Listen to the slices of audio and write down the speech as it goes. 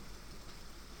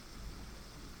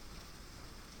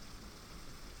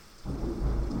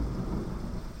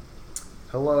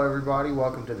Hello, everybody.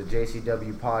 Welcome to the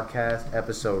JCW Podcast,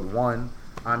 Episode 1.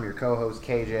 I'm your co-host,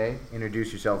 KJ.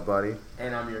 Introduce yourself, buddy.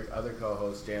 And I'm your other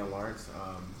co-host, Jalen Lawrence.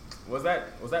 Was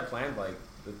that planned? Like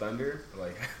the thunder?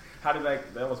 Like, how did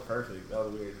that? That was perfect. That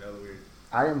was weird.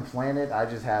 I didn't plan it. I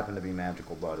just happened to be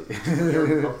magical, buddy.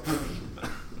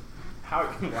 How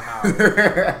are you magical?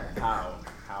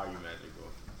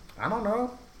 I don't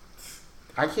know.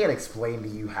 I can't explain to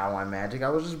you how I'm magic. I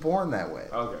was just born that way.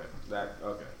 Okay.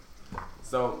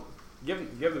 So, give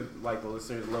the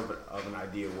listeners a little bit of an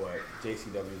idea of what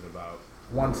JCW is about.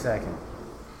 1 second.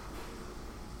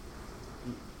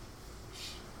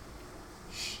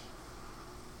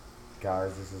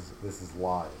 Guys, this is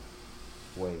live.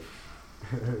 Wait.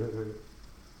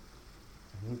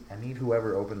 I need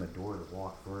whoever opened the door to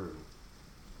walk through.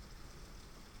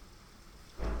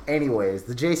 Anyways,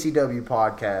 the JCW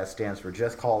Podcast stands for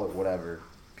Just Call It Whatever,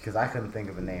 because I couldn't think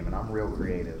of a name, and I'm real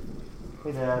creative.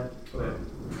 Hey, Dad. Hello.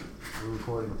 We're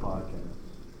recording a podcast.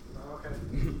 Oh, okay.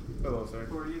 Hello, sir.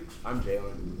 Who are you? I'm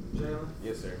Jalen. Jalen?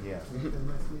 Yes, sir. Yeah. Nice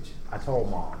to meet you. I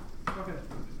told Mom. Okay.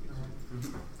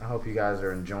 I hope you guys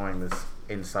are enjoying this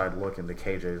inside look into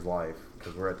KJ's life,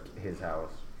 because we're at his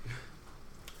house.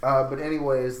 But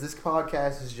anyways, this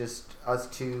podcast is just us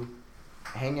two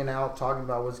hanging out, talking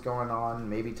about what's going on,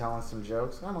 maybe telling some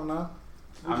jokes. I don't know.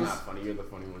 I'm not funny. You're the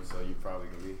funny one, so you probably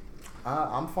can be.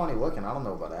 I'm funny looking. I don't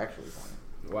know about actually funny.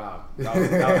 Wow. That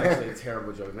was actually a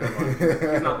terrible joke. Never mind.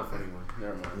 He's not the funny one.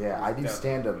 Never mind. Yeah, I do Definitely.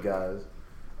 stand-up, guys.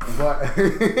 But,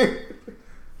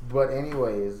 but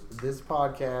anyways, this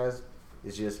podcast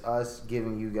is just us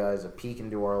giving you guys a peek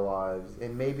into our lives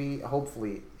and maybe,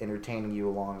 hopefully, entertaining you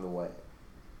along the way.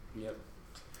 Yep.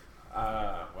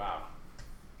 Wow.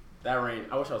 That rain.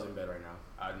 I wish I was in bed right now.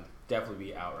 I'd definitely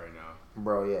be out right now.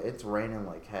 Bro, yeah, it's raining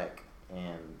like heck,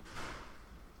 and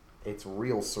it's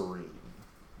real serene.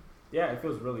 Yeah, it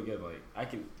feels really good. Like I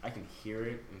can hear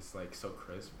it. And it's like so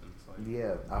crisp. And it's like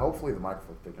Yeah, hopefully the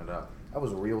microphone's picking it up. That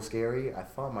was real scary. I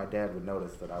thought my dad would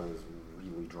notice that I was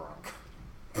really drunk.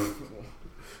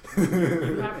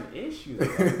 You have an issue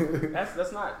though.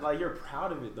 That's not like you're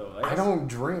proud of it though. Like, I don't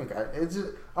drink.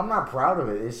 I'm not proud of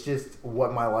it. It's just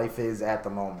what my life is at the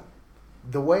moment.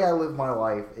 The way I live my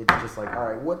life, it's just like, all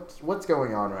right, what's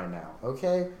going on right now?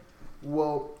 Okay,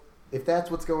 well, if that's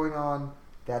what's going on,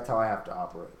 that's how I have to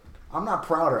operate. I'm not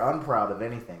proud or unproud of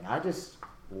anything. I just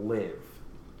live.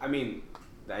 I mean,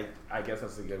 I guess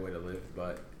that's a good way to live.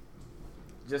 But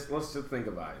let's just think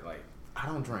about it. Like I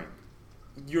don't drink.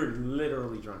 you're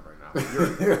literally drunk right now.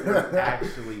 You're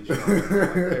actually drunk.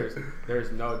 Like,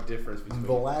 there's no difference between.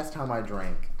 The last time I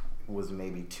drank was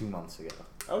maybe 2 months ago.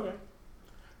 Okay.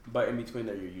 But in between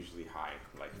there, you're usually high,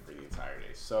 like for the entire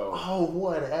day. So. Oh,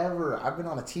 whatever. I've been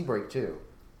on a tea break too.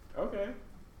 Okay.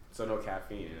 So no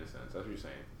caffeine in a sense. That's what you're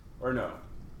saying, or no?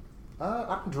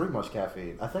 I don't drink much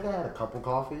caffeine. I think I had a couple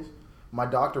coffees. My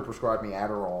doctor prescribed me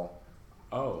Adderall.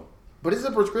 Oh. But it's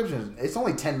a prescription. It's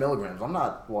only 10 milligrams. I'm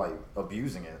not, like,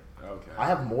 abusing it. Okay. I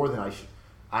have more than I should.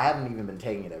 I haven't even been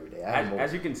taking it every day.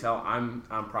 As you can tell, I'm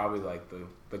probably like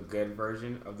the good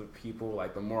version of the people,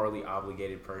 like the morally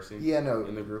obligated person. Yeah, no.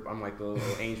 In the group, I'm like the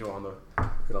little angel on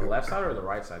the left side or the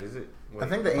right side. Is it? I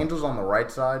think the angel's on the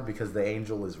right side because the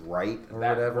angel is right or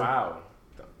whatever.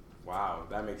 Wow,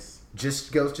 that makes.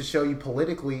 Just goes to show you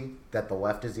politically that the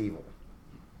left is evil.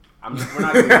 We're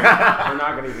not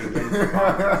gonna even get into the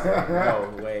podcast.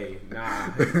 No way,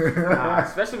 nah.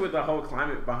 Especially with the whole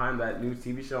climate behind that new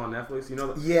TV show on Netflix. You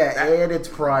know. And it's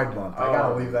Pride Month. I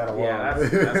gotta leave that alone. Yeah,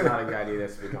 that's not a good idea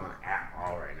that's been going at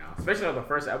all right now. Especially on the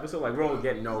first episode, like we don't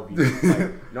get no views,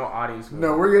 like no audience.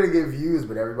 No, we're gonna get views,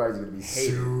 but everybody's gonna be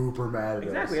super mad at us.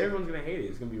 Exactly, everyone's gonna hate it.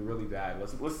 It's gonna be really bad.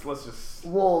 Let's just.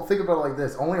 Well, think about it like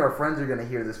this: only our friends are gonna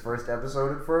hear this first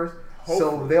episode at first, so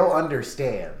Hopefully. they'll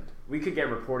understand. We could get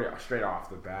reported straight off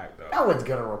the bat, though. No one's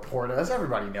gonna report us.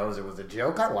 Everybody knows it was a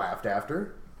joke. I laughed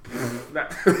after.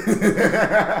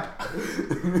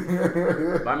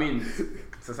 I mean,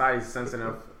 society's sensitive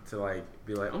enough to like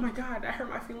be like, "Oh my God, that hurt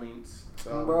my feelings."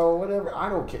 So, Bro, whatever. I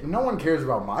don't care. No one cares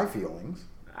about my feelings.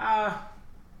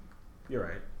 You're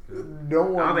right. No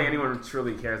one. I don't think anyone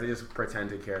truly cares. They just pretend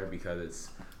to care because it's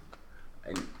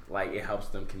and like it helps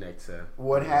them connect to.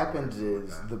 What happens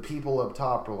is the people up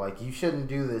top are like, "You shouldn't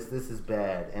do this. This is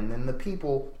bad." And then the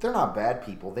people, they're not bad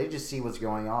people. They just see what's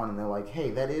going on and they're like, "Hey,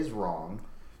 that is wrong.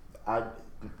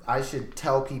 I should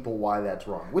tell people why that's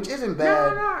wrong," which isn't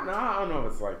bad. No. I don't know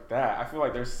if it's like that. I feel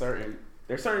like there's certain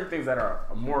things that are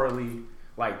morally,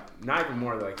 like not even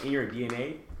morally, like in your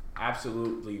DNA,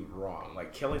 absolutely wrong.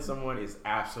 Like killing someone is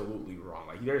absolutely wrong.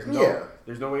 Like there's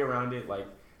no way around it. Like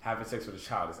having sex with a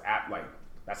child is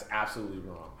That's absolutely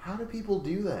wrong. How do people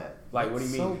do that? Like, what do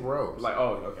you mean? So gross. Like,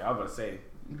 oh, okay, I was about to say.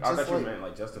 I Just thought you like- meant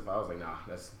like justify. I was like, nah,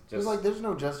 that's It's just like there's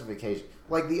no justification.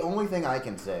 Like the only thing I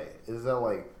can say is that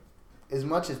like, as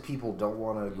much as people don't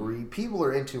want to agree, people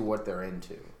are into what they're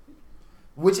into.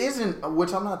 Which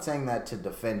I'm not saying that to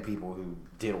defend people who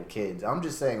diddle kids. I'm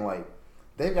just saying like,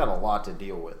 they've got a lot to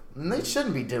deal with, and they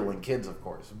shouldn't be diddling kids, of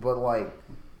course. But like,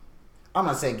 I'm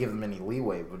not saying give them any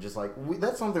leeway, but just like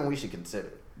that's something we should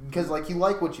consider because like you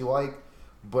like what you like,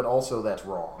 but also that's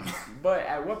wrong. But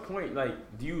at what point,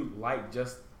 like, do you like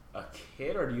just a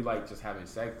kid, or do you like just having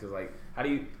sex? Because like, how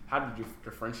did you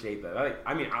differentiate that? Like,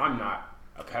 I mean, I'm not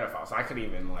a pedophile, so I couldn't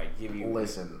even like give you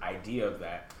Listen. the idea of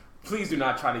that. Please do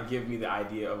not try to give me the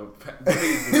idea of a.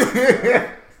 Please do not.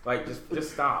 Like,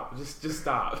 just stop. Just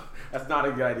stop. That's not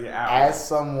a good idea at all. As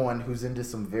someone who's into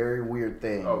some very weird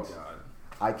things, Oh god.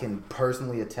 I can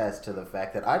personally attest to the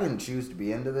fact that I didn't choose to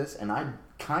be into this, and I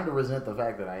kind of resent the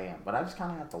fact that I am. But I just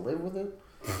kind of have to live with it,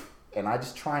 and I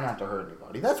just try not to hurt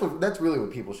anybody. That's really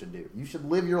what people should do. You should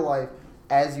live your life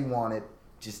as you want it.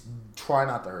 Just try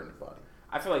not to hurt anybody.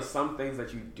 I feel like some things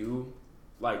that you do,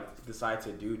 like, decide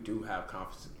to do have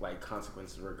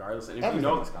consequences regardless. And if Everything you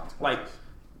know, has consequences. like,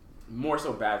 more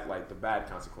so bad, like the bad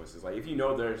consequences. Like, if you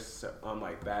know there's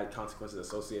like bad consequences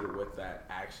associated with that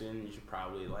action, you should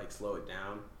probably like slow it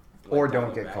down. Like, Or dial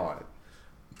don't it get back. caught.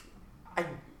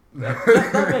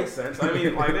 That makes sense. I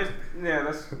mean, like,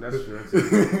 that's true.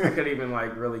 Too. I could even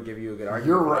like really give you a good argument.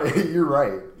 You're for that. right. You're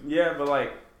right. Yeah, but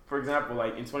like, for example,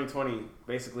 like in 2020,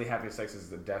 basically having sex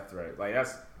is a death threat. Like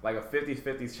that's like a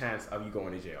 50-50 chance of you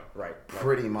going to jail, right? Like,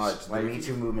 Pretty much. The like, Me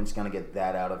Too movement's gonna get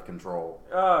that out of control.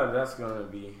 Oh, that's gonna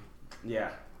be, yeah.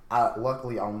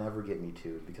 Luckily, I'll never get Me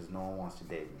Too because no one wants to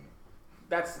date me.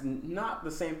 That's not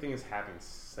the same thing as having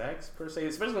sex per se,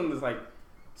 especially in this like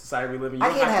society we live in. You I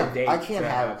don't can't have have. to date I can't to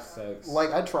have. sex.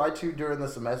 Like I tried to during the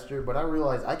semester, but I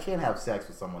realized I can't have sex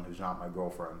with someone who's not my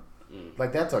girlfriend.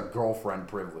 Like that's a girlfriend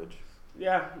privilege.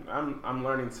 Yeah, I'm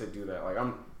learning to do that. Like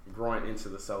I'm growing into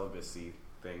the celibacy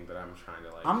thing that I'm trying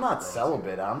to like. I'm not grow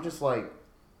celibate. I'm just like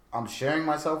I'm sharing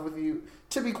myself with you.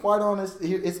 To be quite honest,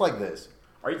 it's like this.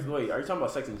 Are you talking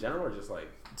about sex in general or just like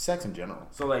Sex in general.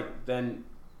 so like then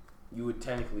you would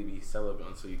technically be celibate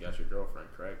until you got your girlfriend,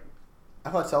 correct? I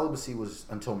thought celibacy was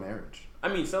until marriage. I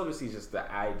mean, celibacy is just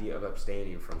the idea of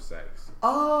abstaining from sex.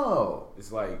 Oh,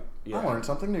 It's like yeah. I learned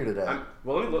something new today.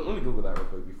 Well, let me Google that real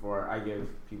quick before I give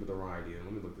people the wrong idea.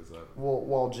 Let me look this up. Well,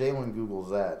 while Jalen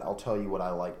Googles that, I'll tell you what I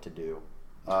like to do.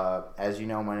 As you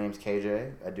know, my name's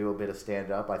KJ. I do a bit of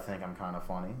stand-up. I think I'm kind of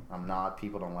funny. I'm not.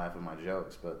 People don't laugh at my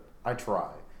jokes, but I try.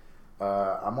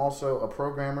 I'm also a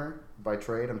programmer by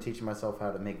trade. I'm teaching myself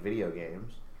how to make video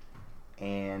games.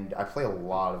 And I play a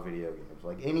lot of video games.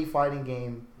 Like any fighting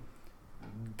game,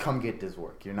 come get this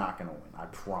work. You're not going to win. I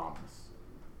promise.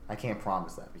 I can't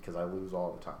promise that because I lose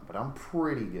all the time. But I'm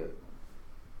pretty good.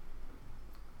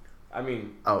 I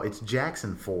mean, Oh, it's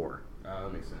Jackson 4.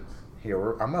 that makes sense.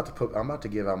 Here, I'm about to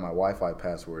give out my Wi-Fi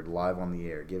password live on the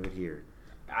air. Give it here.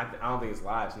 I don't think it's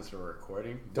live since we're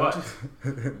recording. Don't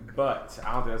But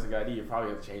I don't think that's a good idea. You probably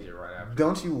have to change it right after.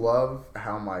 Don't you love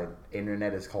how my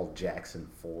internet is called Jackson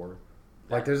 4?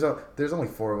 Like there's only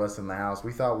 4 of us in the house.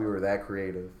 We thought we were that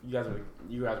creative. You guys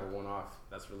were one off.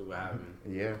 That's really what happened.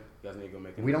 Yeah. You guys need to go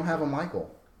make it. We don't have a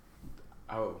Michael.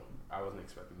 Oh, I wasn't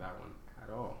expecting that one at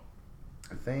all.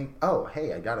 I think. Oh,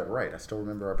 hey, I got it right. I still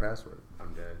remember our password.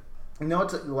 I'm dead. No,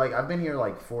 it's like I've been here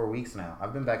like 4 weeks now.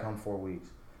 I've been back home 4 weeks,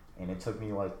 and it took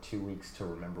me like 2 weeks to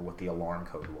remember what the alarm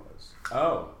code was.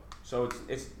 Oh, so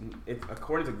it's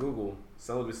according to Google,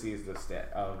 celibacy is the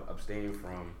stat of abstaining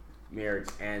from marriage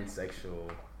and sexual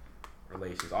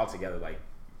relations altogether. Like,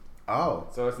 Oh,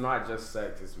 so it's not just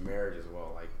sex; it's marriage as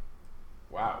well. Like,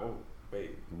 wow. Oh,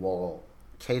 wait. well,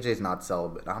 KJ's not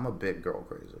celibate. I'm a bit girl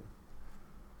crazy.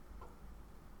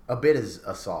 A bit is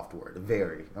a soft word.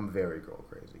 I'm very girl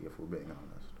crazy, if we're being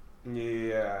honest.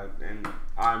 Yeah, and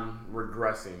I'm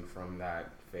regressing from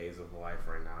that phase of life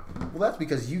right now. Well, that's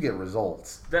because you get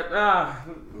results. That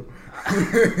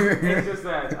it's just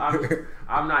that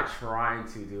I'm not trying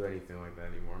to do anything like that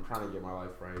anymore. I'm trying to get my life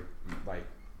right, like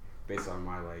based on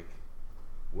my like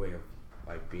way of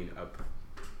like being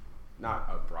not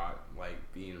upright, like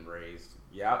being raised.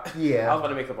 Yeah. Yeah. I was about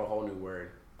to make up a whole new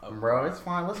word. Bro, it's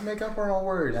fine. Let's make up our own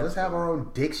words. Let's have our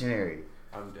own dictionary.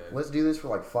 I'm dead. Let's do this for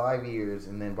like 5 years,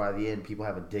 and then by the end, people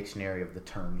have a dictionary of the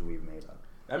terms we've made up.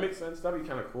 That makes sense. That'd be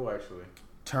kind of cool, actually.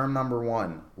 Term number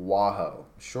 1, WAHO,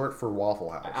 short for Waffle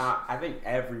House. I think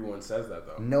everyone says that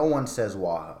though. No one says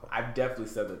WAHO. I've definitely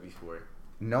said that before.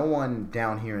 No one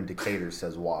down here in Decatur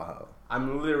says WAHO.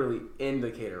 I'm literally in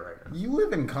Decatur right now. You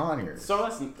live in Conyers.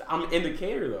 So I'm in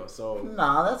Decatur though. So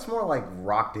Nah, that's more like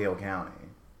Rockdale County.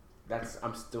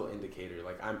 I'm still in Decatur.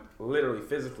 Like I'm literally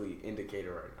physically in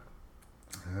Decatur right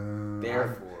now.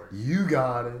 Therefore, you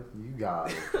got it. You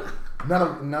got it.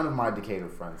 None of my Decatur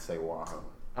friends say Wahoo.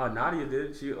 Oh, Nadia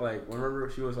did. She remember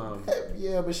she was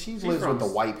Yeah, but she lives with the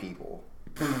white people.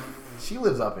 She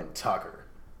lives up in Tucker.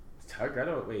 Tucker. I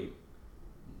don't wait.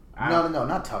 No,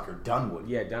 not Tucker. Dunwoody.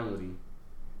 Yeah, Dunwoody.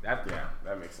 That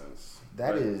makes sense.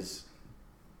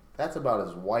 That's about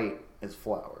as white as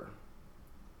flour.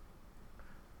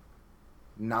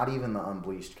 Not even the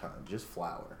unbleached kind, just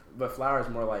flour. But flour is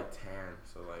more like tan,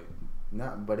 so like.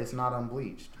 No, but it's not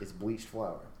unbleached. It's bleached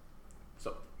flour.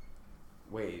 So,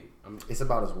 wait. It's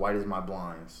about as white as my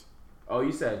blinds. Oh,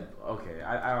 you said okay.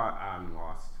 I'm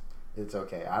lost. It's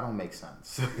okay. I don't make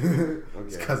sense. Okay.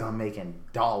 It's because I'm making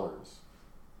dollars.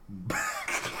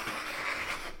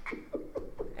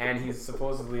 And he's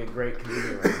supposedly a great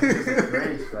comedian. Right? He's a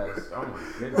Grange Fest. Oh my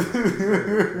goodness.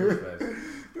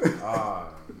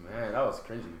 Oh man, that was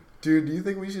cringy. Dude, do you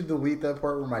think we should delete that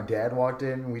part where my dad walked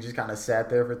in and we just kind of sat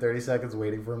there for 30 seconds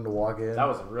waiting for him to walk in? That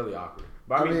was really awkward.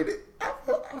 But I mean,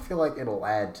 I feel like it'll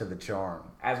add to the charm.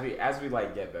 As we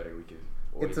like get better, we can.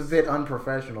 It's a bit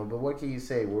unprofessional, but what can you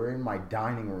say? We're in my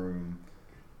dining room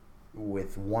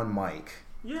with one mic.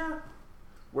 Yeah.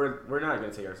 We're not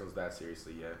gonna take ourselves that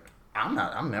seriously yet.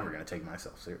 I'm never gonna take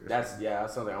myself seriously.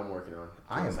 That's something I'm working on.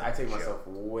 I take myself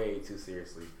way too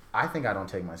seriously. I think I don't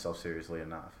take myself seriously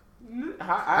enough.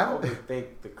 I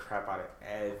overthink the crap out of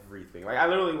everything. Like I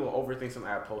literally will overthink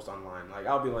something I post online. Like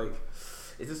I'll be like,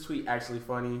 "Is this tweet actually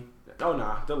funny?" Oh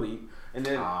nah, delete. And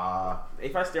then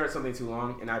if I stare at something too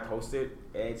long and I post it,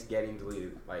 it's getting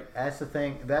deleted. Like that's the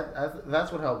thing.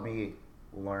 That's what helped me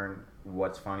learn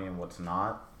what's funny and what's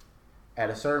not. At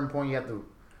a certain point, you have to.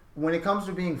 When it comes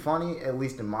to being funny, at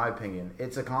least in my opinion,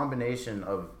 it's a combination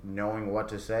of knowing what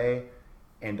to say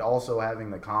and also having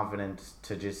the confidence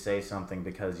to just say something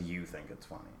because you think it's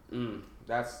funny.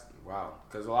 That's wow.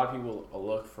 Because a lot of people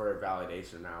look for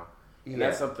validation now. And Yeah.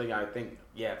 that's something I think,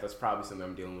 that's probably something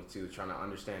I'm dealing with too, trying to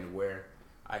understand where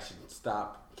I should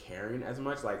stop caring as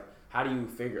much. Like, how do you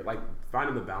figure, like,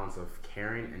 finding the balance of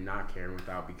caring and not caring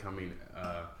without becoming,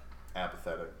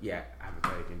 Apathetic. Yeah,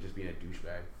 apathetic and just being a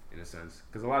douchebag in a sense.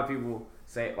 Because a lot of people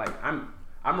say, like, I'm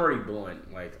already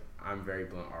blunt. Like, I'm very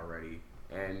blunt already.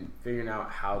 And figuring out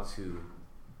how to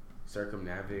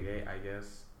circumnavigate, I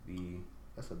guess,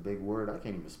 That's a big word. I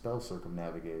can't even spell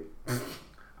circumnavigate.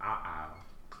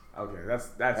 Okay, that's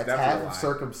half a lie. of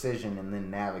circumcision and then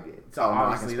navigate. So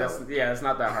obviously that's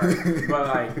not that hard. But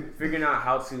like figuring out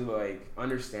how to like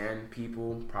understand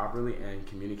people properly and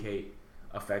communicate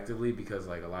effectively, because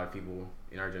like a lot of people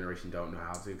in our generation don't know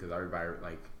how to, because everybody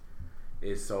like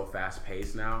is so fast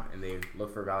paced now and they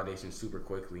look for validation super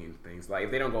quickly and things. Like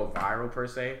if they don't go viral per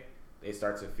se, they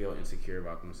start to feel insecure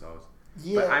about themselves.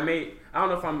 Yeah. But I don't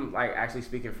know if I'm like actually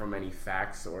speaking from any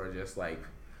facts or just like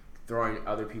throwing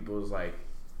other people's like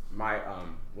my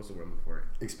what's the word for it?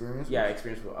 Experience? Yeah,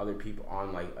 experience with other people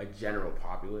on like a general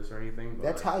populace or anything. But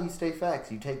that's like, how you stay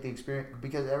facts. You take the experience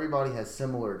because everybody has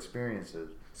similar experiences.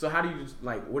 So how do you just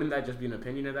like? Wouldn't that just be an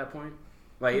opinion at that point?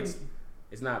 Like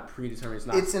it's not predetermined.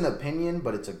 It's an opinion,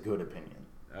 but it's a good opinion.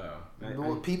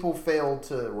 Oh, people fail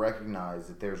to recognize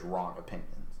that there's wrong opinions.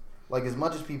 Like as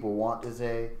much as people want to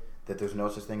say that there's no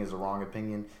such thing as a wrong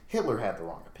opinion, Hitler had the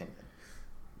wrong opinion.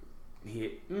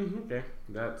 Okay,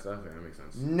 that makes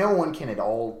sense. No one can at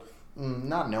all,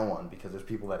 not no one, because there's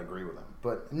people that agree with him,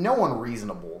 but no one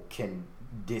reasonable can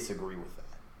disagree with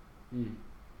that.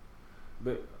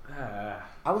 But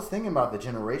I was thinking about the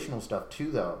generational stuff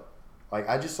too, though. Like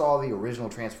I just saw the original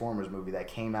Transformers movie that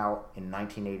came out in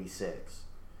 1986.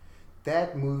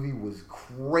 That movie was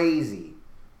crazy.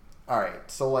 All right,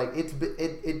 so like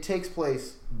it takes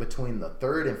place between the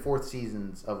third and fourth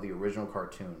seasons of the original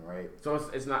cartoon, right? So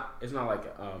it's not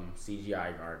like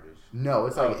CGI garbage. No,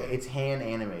 it's like it's hand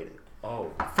animated.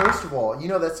 Oh. First of all, you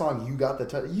know that song "You Got the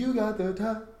Touch"? You got the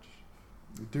touch,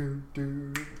 do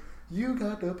do. You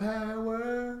got the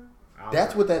power.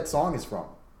 That's what that song is from.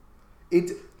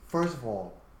 It's first of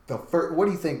all what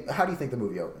do you think? How do you think the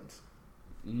movie opens?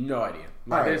 No idea.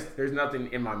 Like, there's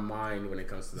nothing in my mind when it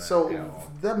comes to that. So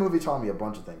that movie taught me a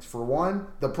bunch of things. For one,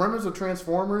 the premise of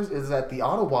Transformers is that the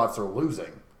Autobots are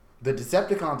losing. The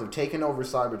Decepticons have taken over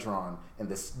Cybertron, and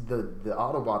the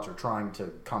Autobots are trying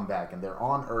to come back, and they're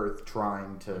on Earth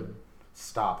trying to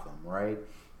stop them. Right?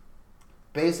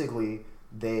 Basically,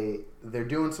 they're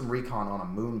doing some recon on a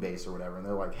moon base or whatever, and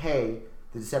they're like, "Hey,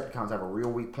 the Decepticons have a real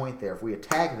weak point there. If we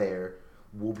attack there,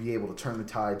 we'll be able to turn the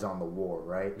tides on the war."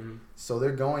 Right? So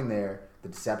they're going there. the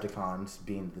Decepticons,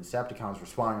 being the Decepticons, were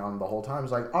spying on them the whole time.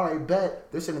 It's like, all right,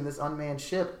 bet they're sending this unmanned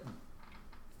ship.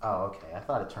 Oh, okay. I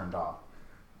thought it turned off.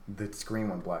 The screen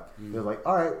went black. They're like,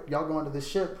 all right, y'all go onto this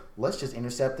ship. Let's just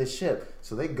intercept this ship.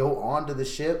 So they go onto the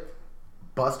ship,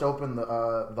 bust open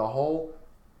the hole,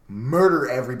 murder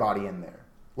everybody in there.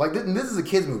 Like, this is a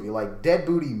kid's movie. Like, dead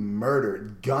booty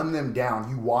murder, gun them down.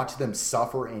 You watch them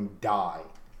suffer and die.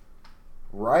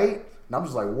 Right? And I'm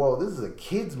just like, whoa, this is a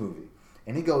kid's movie.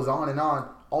 And he goes on and on.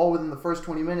 All within the first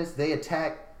 20 minutes, they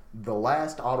attack the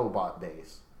last Autobot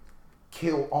base.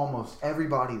 Kill almost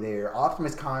everybody there.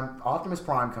 Optimus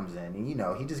Prime comes in. And, you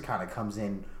know, he just kind of comes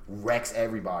in, wrecks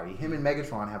everybody. Him and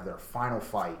Megatron have their final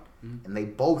fight. And they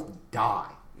both die.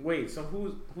 Wait, so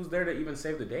who's there to even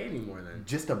save the day anymore then?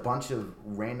 Just a bunch of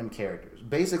random characters.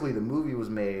 Basically, the movie was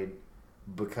made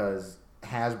because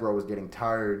Hasbro was getting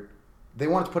tired. They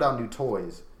wanted to put out new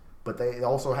toys, but they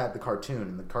also had the cartoon,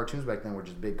 and the cartoons back then were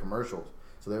just big commercials.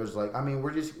 So they was like, I mean,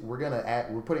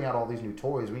 we're putting out all these new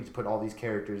toys. We need to put all these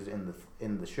characters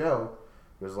in the show.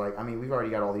 It was like, I mean, we've already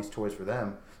got all these toys for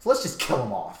them, so let's just kill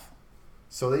them off.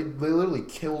 So they literally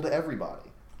killed everybody.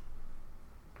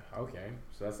 Okay,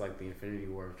 so that's like the Infinity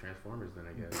War of Transformers then,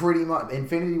 I guess. Pretty much.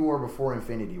 Infinity War before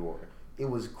Infinity War. It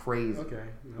was crazy. Okay.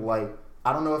 Like,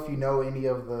 I don't know if you know any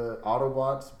of the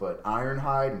Autobots, but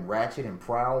Ironhide and Ratchet and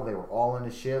Prowl, they were all in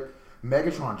the ship.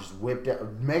 Megatron just whipped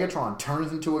out. Megatron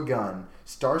turns into a gun.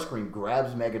 Starscream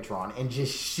grabs Megatron and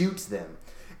just shoots them.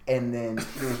 And then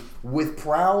with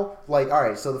Prowl, like, all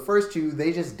right, so the first two,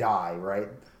 they just die, right?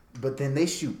 But then they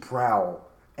shoot Prowl.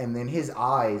 And then his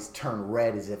eyes turn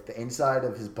red as if the inside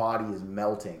of his body is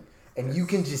melting. And you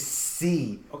can just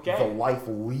see the life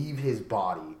leave his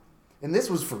body. And this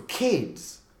was for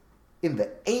kids in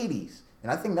the 80s.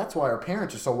 And I think that's why our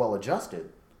parents are so well adjusted.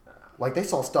 Like, they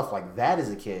saw stuff like that as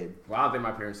a kid. Well, I don't think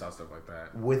my parents saw stuff like that.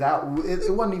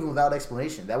 It wasn't even without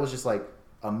explanation. That was just like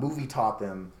a movie taught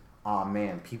them, oh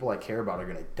man, people I care about are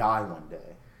going to die one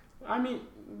day. I mean,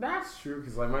 that's true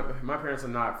because like my parents are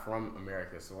not from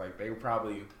America, so like they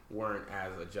probably weren't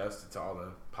as adjusted to all the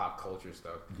pop culture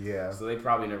stuff. Yeah. So they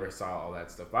probably never saw all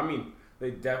that stuff. I mean,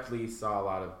 they definitely saw a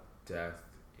lot of death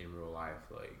in real life.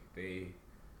 Like they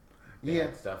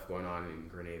had stuff going on in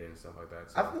Grenada and stuff like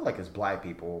that. So. I feel like as black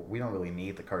people, we don't really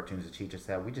need the cartoons to teach us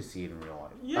that. We just see it in real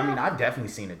life. Yeah. I mean, I've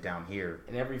definitely seen it down here.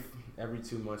 And every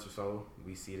 2 months or so,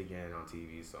 we see it again on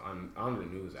TV. So on the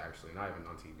news, actually, not even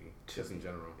on TV, just in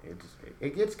general.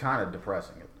 It gets kind of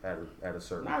depressing at a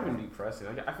certain Not point. even depressing.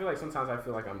 I feel like sometimes I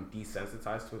feel like I'm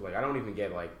desensitized to it. Like I don't even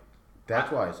get like.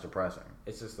 That's why it's depressing.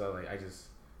 It's just like I just.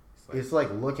 It's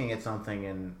like looking at something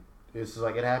and it's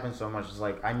like it happens so much. It's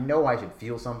like I know I should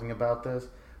feel something about this,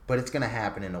 but it's gonna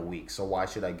happen in a week. So why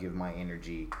should I give my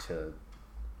energy to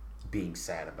being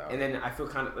sad about it? And then I feel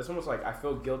it's almost like I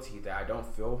feel guilty that I don't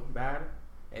feel bad,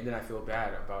 and then I feel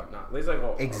bad about not. It's like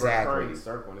Exactly. a recurring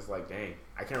circle, and it's like, dang,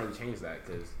 I can't really change that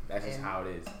because that's just how it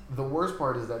is. The worst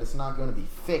part is that it's not going to be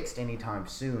Fixed anytime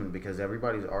soon because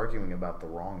everybody's arguing about the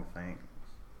wrong thing.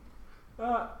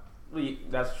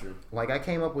 That's true. Like I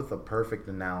came up with a perfect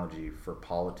analogy for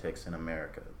politics in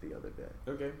America the other day.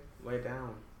 Okay, lay it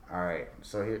down. All right,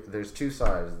 so here there's two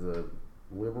sides: the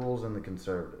liberals and the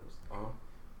conservatives.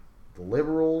 The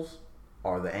liberals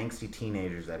are the angsty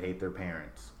teenagers that hate their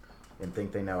parents and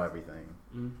think they know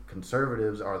everything.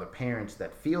 Conservatives are the parents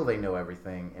that feel they know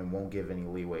everything and won't give any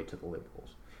leeway to the liberals.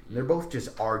 And they're both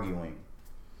just arguing,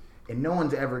 and no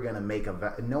one's ever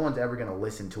gonna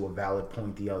listen to a valid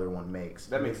point the other one makes.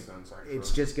 That makes sense. Actually,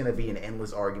 It's just gonna be an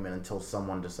endless argument until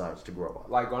someone decides to grow up.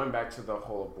 like going back to the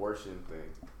whole abortion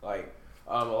thing. Like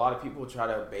a lot of people try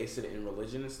to base it in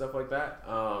religion and stuff like that.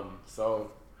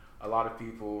 So a lot of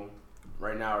people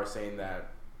right now are saying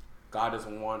that God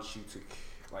doesn't want you to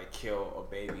like kill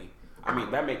a baby. I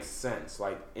mean, that makes sense.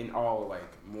 Like in all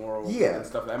like morals and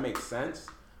stuff, that makes sense.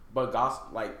 But God,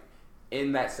 like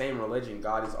in that same religion,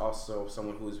 God is also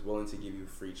someone who is willing to give you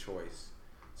free choice.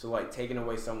 So like taking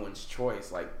away someone's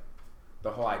choice, like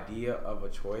the whole idea of a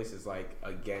choice is like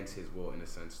against his will in a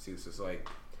sense too. So it's like,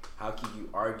 how can you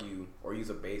argue or use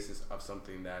a basis of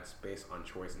something that's based on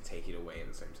choice and take it away at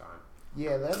the same time?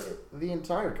 Yeah, the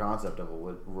entire concept of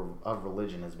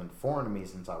religion has been foreign to me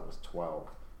since I was 12.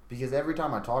 Because every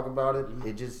time I talk about it,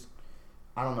 it just,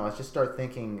 I don't know, I just start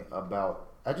thinking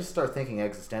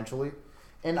existentially.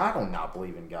 And I do not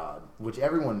believe in God, which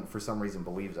everyone for some reason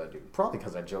believes I do. Probably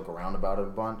because I joke around about it a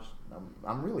bunch.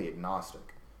 I'm really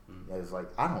agnostic. It's like,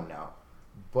 I don't know.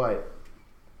 But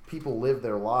people live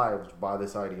their lives by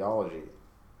this ideology.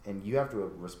 And you have to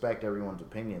respect everyone's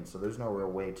opinion, so there's no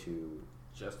real way to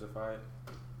justify it,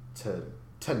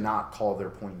 to not call their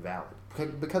point valid,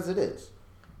 because it is.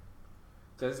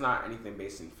 Because it's not anything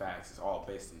based in facts. It's all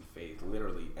based in faith.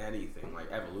 Literally anything.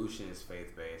 Like evolution is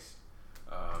faith based.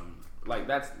 Like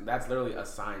that's literally a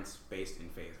science based in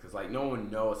faith. Because like no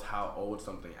one knows how old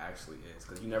something actually is.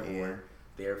 Because you never were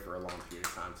there for a long period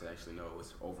of time to actually know it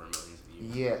was over millions of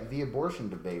years. Yeah, the abortion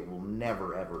debate will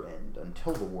never ever end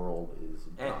until the world is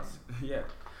done. Yeah.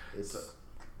 It's.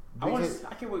 I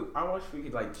can't wait. I wish we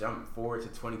could like jump forward to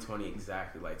 2020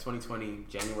 exactly, like 2020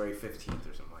 January 15th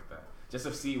or something like that, just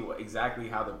to see exactly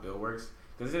how the bill works.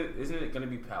 Because isn't it going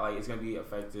to be like it's going to be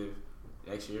effective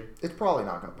next year? It's probably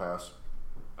not going to pass.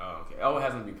 Oh, okay. Oh, it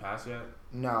hasn't been passed yet.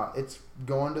 No, it's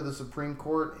going to the Supreme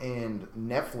Court, and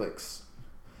Netflix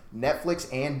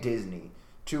and Disney,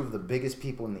 two of the biggest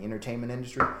people in the entertainment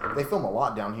industry, they film a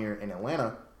lot down here in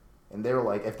Atlanta. And they were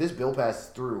like, if this bill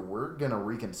passes through, we're going to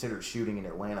reconsider shooting in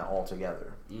Atlanta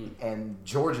altogether. And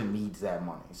Georgia needs that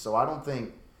money. So I don't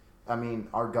think,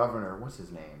 our governor, what's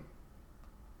his name?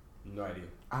 No idea.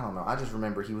 I don't know. I just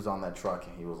remember he was on that truck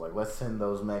and he was like, let's send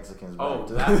those Mexicans back.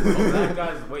 That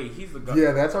guy's, wait, he's the governor.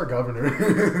 Yeah, that's our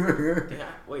governor. Yeah,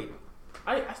 wait.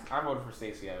 I voted for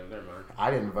Stacey Adams. Never mind.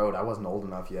 I didn't vote. I wasn't old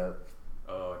enough yet.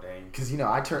 Oh, dang. Because,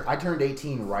 I turned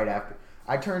 18 right after.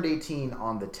 I turned 18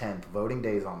 on the 10th. Voting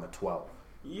day is on the 12th.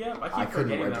 Yeah, I keep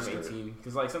forgetting that I'm 18.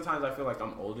 Because, like, sometimes I feel like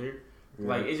I'm older. Yeah.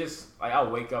 Like, it's just, like, I'll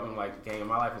wake up and, like, dang,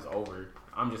 my life is over.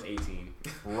 I'm just 18.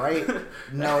 Right?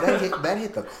 No, that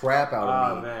hit the crap out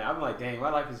of me. Oh, man. I'm like, dang,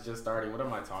 my life is just starting. What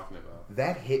am I talking about?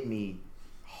 That hit me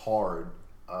hard,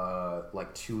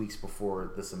 like 2 weeks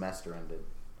before the semester ended.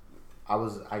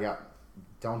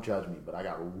 Don't judge me, but I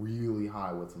got really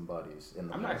high with some buddies.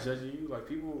 I'm not judging you. Like,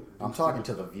 people... I'm talking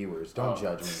to the viewers. Don't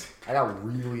judge me. I got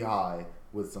really high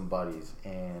with some buddies,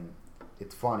 and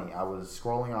it's funny. I was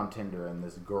scrolling on Tinder, and I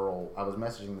was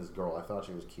messaging this girl. I thought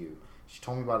she was cute. She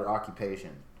told me about her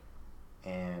occupation,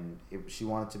 and she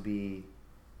wanted to be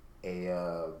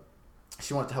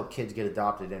she wanted to help kids get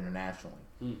adopted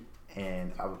internationally.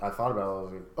 And I thought about it. I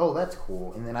was like, oh, that's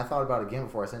cool. And then I thought about it again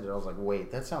before I sent it. I was like,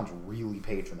 wait, that sounds really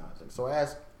patronizing. So I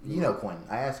asked, Quentin.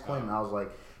 I asked Quentin. I was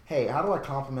like, hey, how do I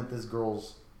compliment this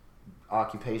girl's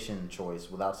occupation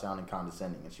choice without sounding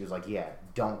condescending? And she was like, yeah,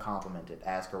 don't compliment it.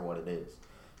 Ask her what it is.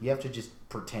 You have to just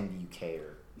pretend you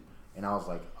care. And I was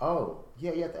like, oh,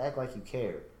 yeah, you have to act like you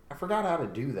care. I forgot how to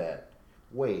do that.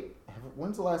 Wait,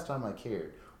 when's the last time I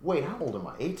cared? Wait, how old am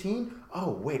I? 18?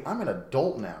 Oh, wait, I'm an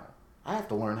adult now. I have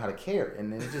to learn how to care.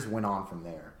 And then it just went on from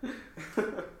there.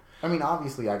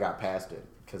 Obviously I got past it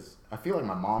because I feel like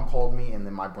my mom called me and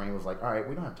then my brain was like, all right,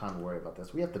 we don't have time to worry about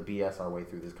this. We have to BS our way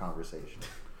through this conversation.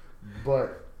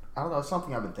 But I don't know, it's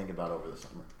something I've been thinking about over the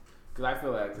summer. Because I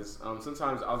feel like this.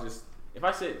 Sometimes I'll just, if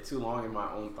I sit too long in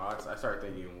my own thoughts, I start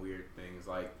thinking weird things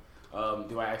like,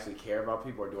 do I actually care about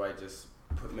people, or do I just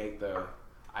make the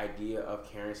idea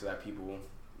of caring so that people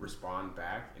respond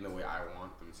back in the way I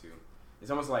want them to? It's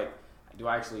almost like, do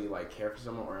I actually care for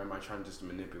someone, or am I trying just to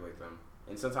manipulate them?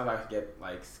 And sometimes I get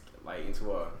like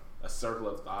into a circle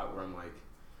of thought where I'm like,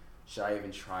 should I even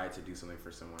try to do something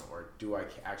for someone, or do I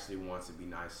actually want to be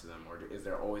nice to them, or is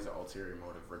there always an ulterior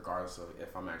motive regardless of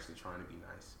if I'm actually trying to be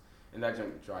nice? And that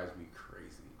drives me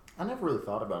crazy. I never really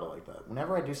thought about it like that.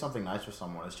 Whenever I do something nice for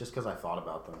someone, it's just because I thought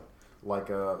about them. Like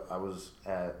I was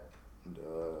at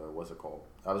what's it called?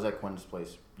 I was at Quinn's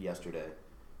place yesterday.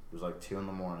 It was like 2 a.m,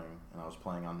 and I was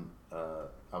playing on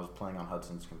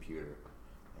Hudson's computer,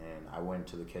 and I went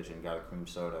to the kitchen, got a cream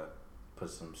soda, put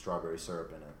some strawberry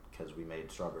syrup in it because we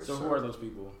made strawberry syrup. So who are those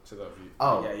people?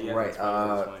 Oh, yeah, right.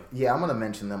 I'm gonna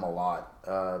mention them a lot.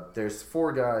 There's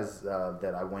 4 guys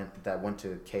that went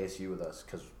to KSU with us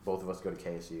because both of us go to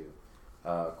KSU.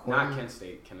 Not Kent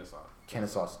State,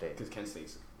 Kennesaw State. Because Kent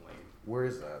State's lame. Where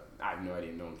is that? I have no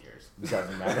idea. No one cares. It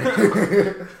doesn't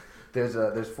matter.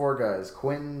 There's 4 guys: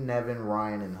 Quentin, Nevin,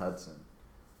 Ryan, and Hudson.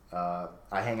 I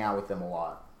hang out with them a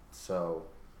lot. So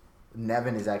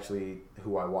Nevin is actually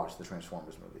who I watched the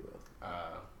Transformers movie with.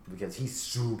 Because he's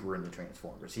super into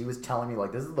Transformers. He was telling me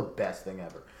this is the best thing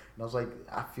ever. And I was like,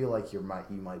 I feel like you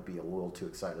might be a little too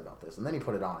excited about this. And then he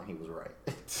put it on and he was right.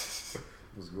 It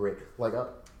was great.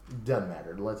 Doesn't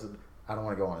matter. I don't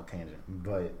want to go on a tangent,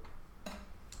 but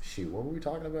shoot, what were we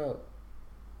talking about?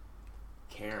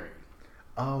 Caring.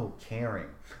 Oh, caring.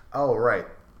 Oh, right.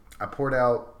 I poured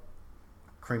out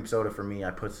cream soda for me.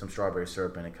 I put some strawberry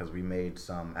syrup in it because we made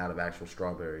some out of actual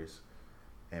strawberries,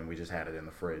 and we just had it in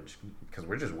the fridge because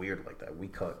we're just weird like that. We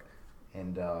cook,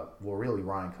 and really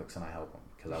Ryan cooks and I help him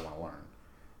because I want to learn.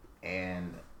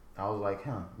 And I was like,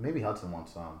 maybe Hudson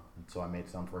wants some, and so I made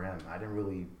some for him. I didn't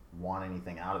really want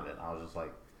anything out of it. I was just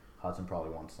like, Hudson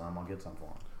probably wants some. I'll get some for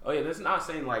him. Oh yeah, that's not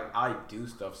saying I do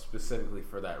stuff specifically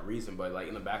for that reason, but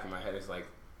in the back of my head it's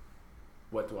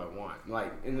what do I want?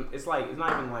 Like, it's not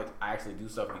even like I actually do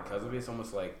stuff because of it. It's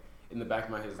almost like in the back of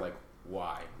my head is like,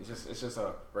 why? It's just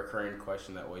a recurring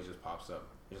question that always just pops up.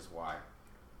 It's just why.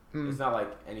 It's not like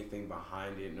anything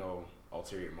behind it, no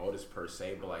ulterior motives per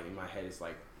se, but like in my head, it's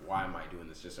like, why am I doing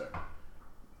this? Just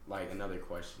another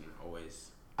question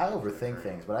always. I overthink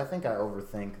things, but I think I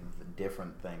overthink the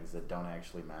different things that don't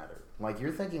actually matter. Like,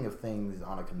 you're thinking of things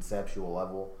on a conceptual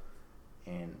level,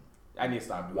 and I need to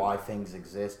stop doing why that. things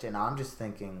exist, and I'm just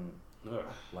thinking, Ugh.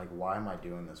 like, why am I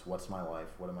doing this? What's my life?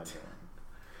 What am I doing?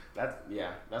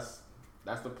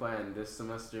 That's the plan. This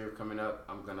semester coming up,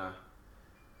 I'm gonna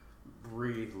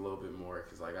breathe a little bit more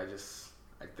because like I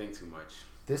think too much.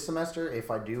 This semester,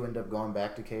 if I do end up going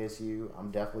back to KSU,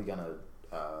 I'm definitely gonna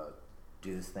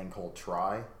do this thing called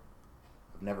Try.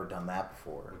 I've never done that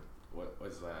before.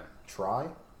 What's that? Try.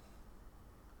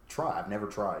 I've never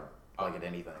tried at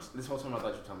anything. This whole time I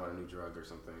thought you were talking about a new drug or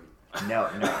something. No.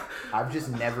 I've just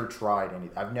never tried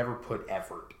anything. I've never put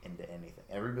effort into anything.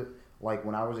 Like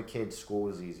when I was a kid, school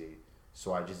was easy,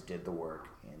 so I just did the work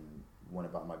and went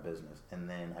about my business. And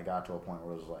then I got to a point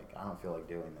where it was like, I don't feel like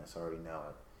doing this. I already know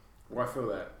it. Well, I feel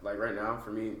that. Like right now,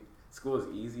 for me, school is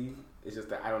easy. It's just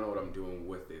that I don't know what I'm doing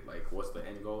with it. Like, what's the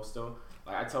end goal still?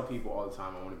 Like, I tell people all the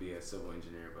time I want to be a civil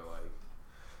engineer, but like,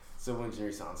 civil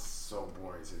engineering sounds so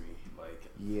boring to me. Like,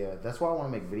 yeah, that's why I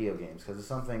want to make video games, because it's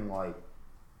something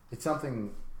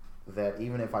that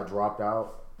even if I dropped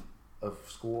out of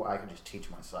school, I could just teach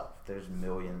myself. There's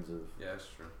millions of yeah, that's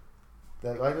true.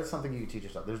 that's something you can teach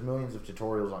yourself. There's millions of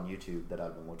tutorials on YouTube that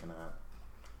I've been looking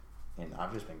at, and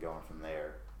I've just been going from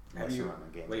there.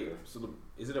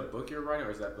 Is it a book you're writing,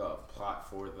 or is that the plot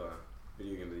for the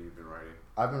video game that you've been writing?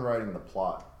 I've been writing the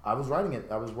plot. I was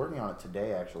working on it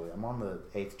today, actually. I'm on the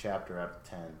 8th chapter out of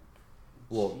 10.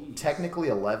 Well, Jeez. Technically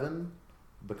 11,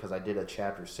 because I did a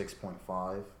chapter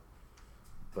 6.5,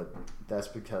 but that's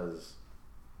because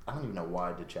I don't even know why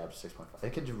I did chapter 6.5.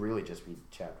 It could really just be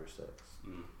chapter 6.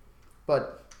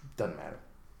 But doesn't matter.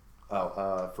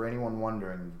 For anyone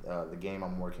wondering, the game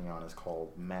I'm working on is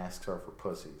called Masks Are for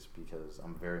Pussies, because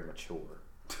I'm very mature.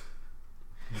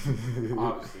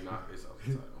 Obviously not based off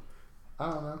the title.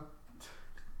 I don't know.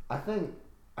 I think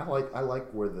I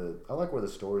like where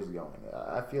the story's going.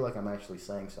 I feel like I'm actually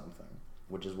saying something,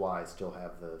 which is why I still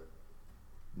have the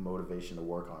motivation to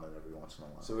work on it every once in a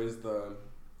while. So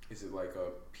is it like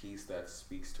a piece that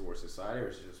speaks towards society, or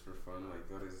is it just for fun? Like,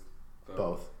 what is the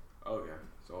Both. Okay,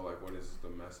 so like, what is the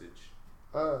message?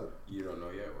 You don't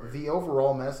know yet. Or? The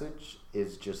overall message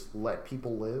is just let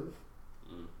people live,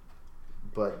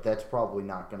 but that's probably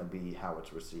not going to be how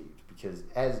it's received, because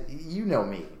as you know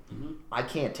me, I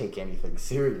can't take anything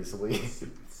seriously.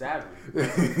 Sadly,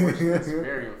 that's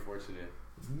very unfortunate.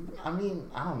 I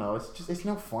mean, I don't know. It's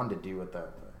no fun to do it that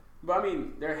way. But I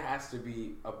mean, there has to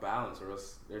be a balance, or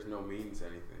else there's no meaning to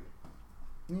anything.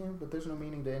 Yeah, but there's no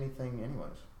meaning to anything,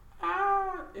 anyways.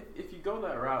 If you go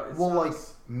that route, it like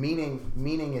sounds...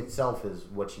 meaning itself is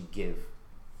what you give.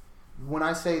 When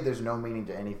I say there's no meaning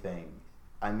to anything,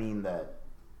 I mean that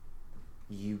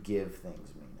you give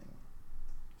things meaning.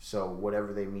 So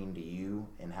whatever they mean to you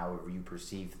and however you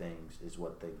perceive things is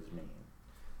what things mean.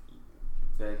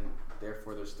 Then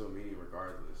therefore there's still meaning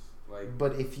regardless. Like,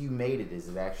 but if you made it, is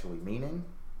it actually meaning?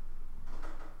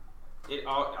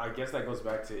 I guess that goes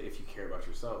back to if you care about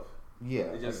yourself. Yeah,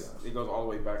 it goes all the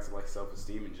way back to like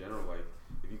self-esteem in general. Like,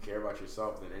 if you care about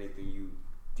yourself, then anything you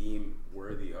deem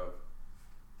worthy of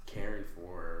caring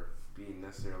for, or being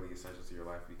necessarily essential to your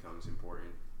life, becomes important.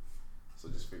 So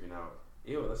just figuring out,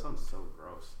 ew, that sounds so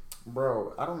gross.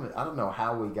 Bro, I don't know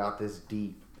how we got this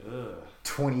deep.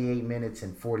 28 minutes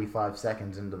and 45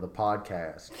 seconds into the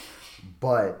podcast,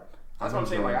 but that's what I'm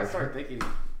saying. Like, I started thinking.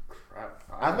 Crap.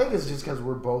 I think it's just because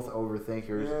we're both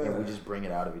overthinkers and we just bring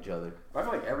it out of each other. I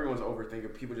feel like everyone's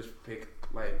overthinker. People just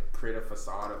create a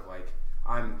facade of like,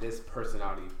 I'm this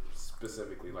personality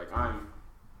specifically. Like, I'm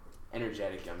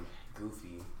energetic, I'm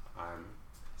goofy, I'm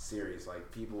serious. Like,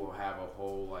 people will have a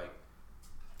whole like.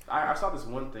 I saw this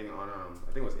one thing on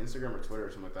I think it was Instagram or Twitter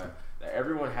or something like that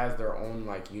everyone has their own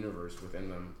like universe within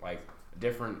them, like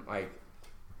different like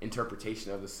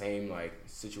interpretation of the same like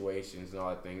situations and all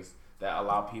that things that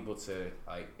allow people to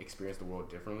like experience the world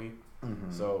differently.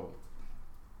 So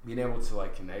being able to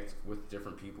like connect with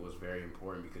different people is very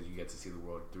important, because you get to see the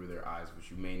world through their eyes,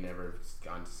 which you may never have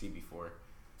gotten to see before,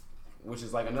 which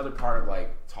is like another part of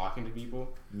like talking to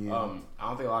people. I don't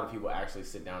think a lot of people actually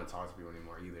sit down and talk to people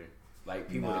anymore either. Like,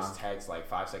 people just text like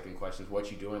 5-second questions.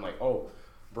 What you doing? Like, oh,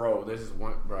 bro, this is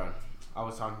one, bro. I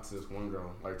was talking to this one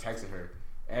girl, like texting her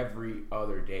every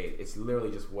other day. It's literally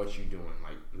just what you doing.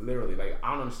 Like, literally, like,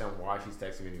 I don't understand why she's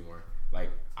texting me anymore. Like,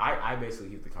 I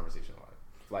basically keep the conversation alive.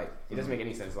 Like, it doesn't make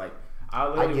any sense. Like,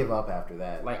 I give up after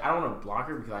that. Like, I don't want to block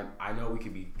her because I know we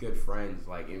could be good friends,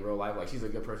 like, in real life. Like, she's a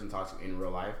good person to talk to in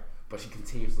real life, but she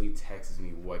continuously texts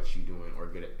me what you doing or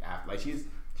good at after. Like,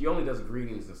 she only does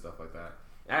greetings and stuff like that.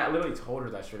 And I literally told her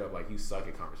that straight up, like, you suck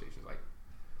at conversations.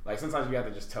 Like sometimes you have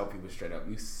to just tell people straight up,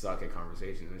 you suck at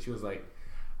conversations. And she was like,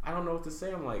 I don't know what to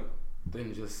say. I'm like,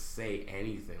 then just say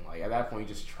anything. Like, at that point,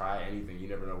 you just try anything. You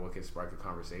never know what could spark a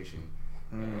conversation.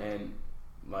 And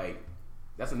like,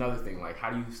 that's another thing. Like, how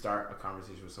do you start a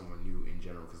conversation with someone new in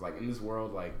general? Because, like, in this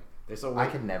world, like, they're so weird.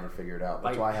 I could never figure it out.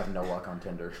 That's why I have no luck on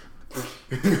Tinder.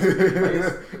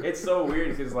 It's so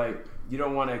weird because, like, you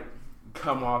don't want to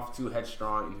come off too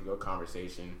headstrong into a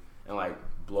conversation and, like,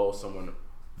 blow someone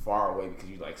far away because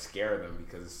you, like, scare them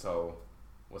because it's so,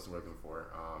 what's the word looking for?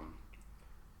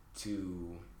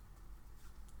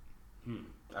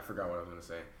 I forgot what I was going to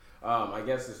say. I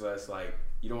guess it's less, like,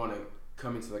 you don't want to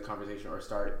come into the conversation or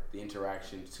start the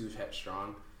interaction too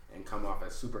headstrong and come off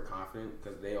as super confident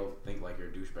because they'll think like you're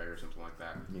a douchebag or something like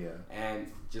that. Yeah.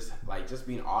 And just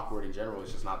being awkward in general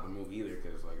is just not the move either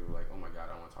because like we're like, oh my god,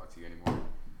 I don't want to talk to you anymore.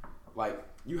 Like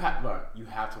you have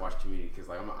to watch Community because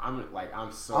like I'm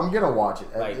gonna watch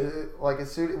it. Like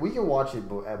as soon we can watch it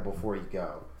before you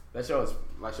go. That show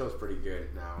is pretty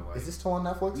good now. Like, is this still on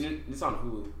Netflix? It's on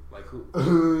Hulu. Like who?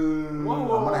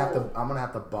 Whoa. I'm gonna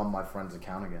have to bum my friend's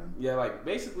account again. Yeah, like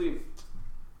basically,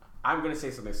 I'm gonna say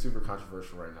something super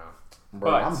controversial right now.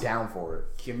 Bro, I'm down for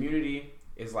it. Community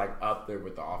is like up there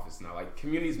with The Office now. Like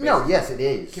Community's yes, it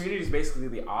is. Community is basically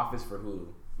The Office for Hulu.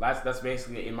 That's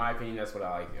basically, in my opinion, that's what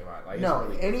I like. No,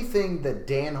 really anything that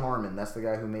Dan Harmon, that's the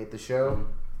guy who made the show,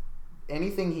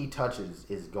 anything he touches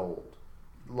is gold.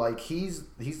 Like he's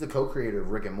the co-creator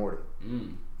of Rick and Morty.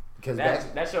 Because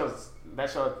that show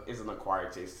is an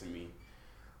acquired taste to me.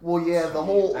 Well, yeah, the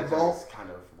whole kind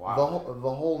of wild.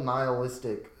 The whole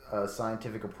nihilistic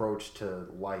scientific approach to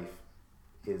life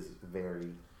is very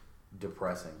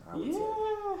depressing. I would say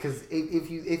because if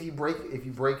you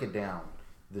break it down,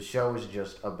 the show is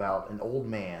just about an old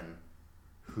man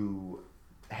who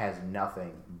has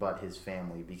nothing but his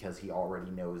family because he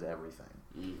already knows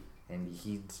everything. And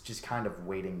he's just kind of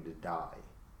waiting to die.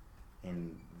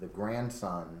 And the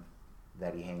grandson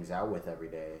that he hangs out with every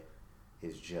day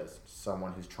is just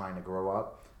someone who's trying to grow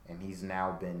up. And he's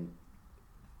now been,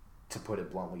 to put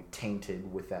it bluntly,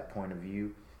 tainted with that point of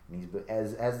view. And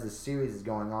as the series is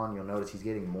going on, you'll notice he's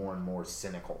getting more and more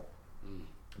cynical.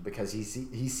 Because he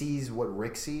sees what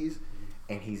Rick sees,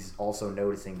 and he's also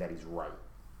noticing that he's right.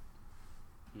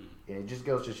 And it just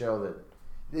goes to show that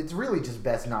it's really just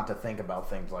best not to think about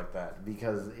things like that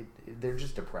because they're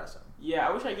just depressing. Yeah,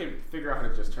 I wish I could figure out how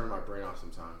to just turn my brain off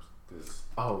sometimes.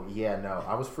 Oh yeah, no,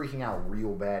 I was freaking out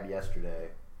real bad yesterday,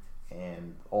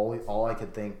 and all I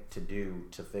could think to do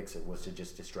to fix it was to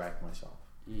just distract myself.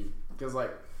 Because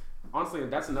like honestly,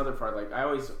 that's another part. Like I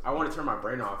want to turn my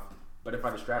brain off, but if I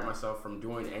distract myself from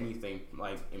doing anything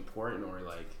like important or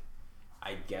like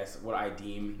I guess what I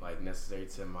deem like necessary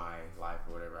to my life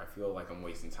or whatever, I feel like I'm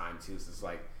wasting time too. So it's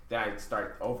like then I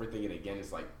start overthinking again.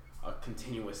 It's like a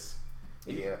continuous.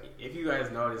 If you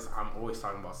guys notice, I'm always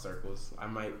talking about circles. I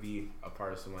might be a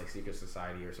part of some like secret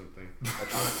society or something,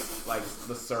 like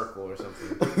the Circle or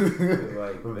something.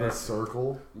 Like the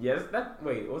Circle. Yes.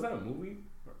 Wait, was that a movie?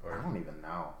 Or I don't even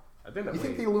know. I think that. You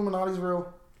think the Illuminati's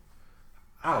real?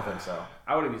 I don't think so.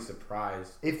 I wouldn't be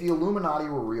surprised. If the Illuminati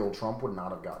were real, Trump would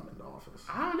not have gotten into office.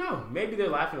 I don't know. Maybe they're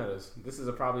laughing at us. This is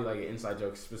probably like an inside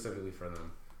joke specifically for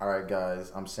them. All right,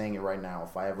 guys. I'm saying it right now.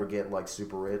 If I ever get like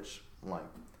super rich, like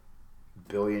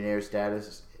billionaire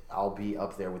status, I'll be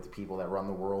up there with the people that run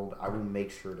the world. I will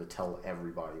make sure to tell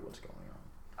everybody what's going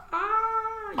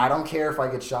on. I don't care if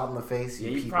I get shot in the face. Yeah,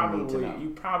 you probably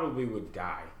would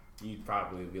die. You'd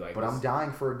probably be like. But I'm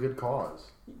dying for a good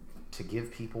cause. To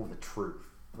give people the truth.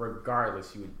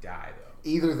 Regardless, you would die though.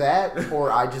 Either that,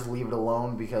 or I just leave it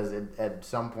alone because at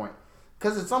some point,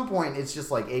 it's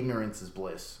just like ignorance is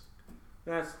bliss.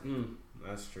 That's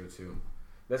true too.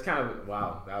 That's kind of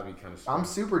wow. That would be kind of. I'm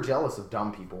super jealous of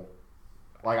dumb people.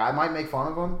 Like I might make fun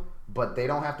of them, but they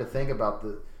don't have to think about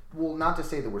well, not to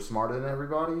say that we're smarter than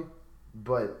everybody,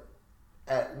 but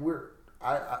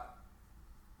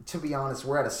to be honest,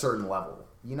 we're at a certain level.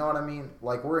 You know what I mean?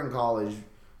 Like we're in college.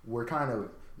 We're kind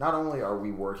of, not only are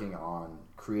we working on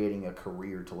creating a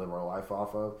career to live our life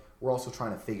off of, we're also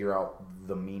trying to figure out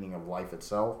the meaning of life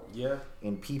itself. Yeah.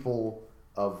 And people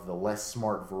of the less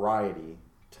smart variety,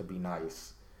 to be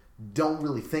nice, don't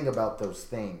really think about those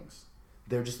things.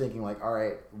 They're just thinking like, all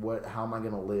right, how am I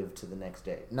going to live to the next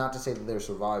day? Not to say that they're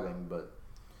surviving, but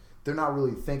they're not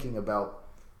really thinking about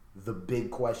the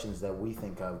big questions that we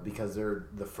think of because they're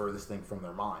the furthest thing from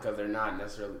their mind. Because they're not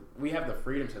necessarily. We have the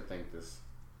freedom to think this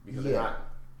because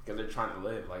they're trying to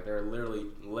live. Like they're literally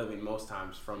living most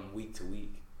times from week to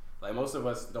week. Like most of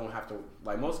us don't have to.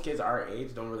 Like most kids our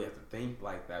age don't really have to think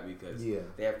like that because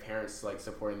they have parents like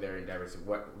supporting their endeavors.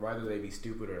 Whether they be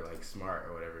stupid or like smart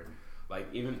or whatever. Like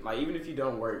even if you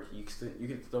don't work, you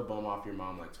can still bum off your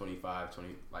mom like $20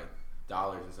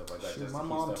 and stuff like that. Shoot, my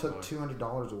mom took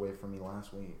 $200 away from me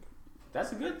last week.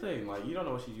 That's a good thing. Like you don't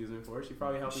know what she's using it for. She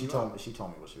probably helped you. She told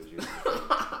me what she was using it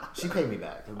for. She paid me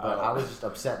back, but I was just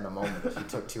upset in the moment that she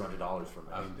took $200 from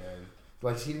me. I'm dead.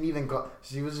 Like she didn't even go.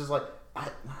 She was just like, I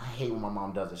hate when my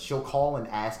mom does it. She'll call and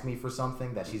ask me for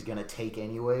something that she's gonna take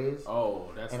anyways. Oh,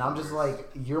 that's. And I'm just like,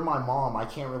 you're my mom. I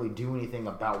can't really do anything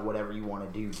about whatever you want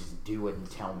to do. Just do it and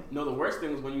tell me. No, the worst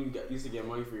thing was when you used to get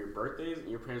money for your birthdays and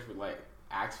your parents would like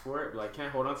ask for it, be like, can I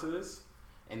hold on to this?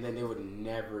 And then they would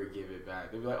never give it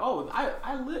back. They'd be like, oh,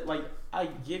 I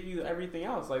give you everything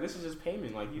else. Like this is just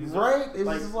payment. Like you deserve, right? It's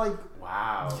like, just like,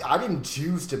 wow. I didn't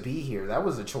choose to be here. That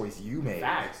was a choice you made.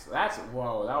 Facts.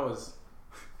 Whoa. That was.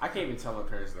 I can't even tell my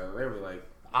parents that. They were like,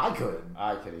 I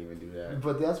couldn't even do that.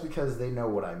 But that's because they know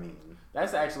what I mean.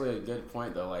 That's actually a good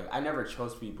point though. Like I never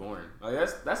chose to be born. Like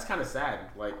that's kind of sad.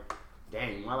 Like,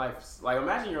 dang, my life. Like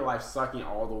imagine your life sucking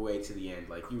all the way to the end.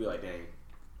 Like you'd be like, dang,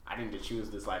 I didn't choose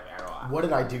this life at all. What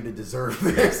did I do to deserve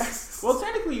this? Well,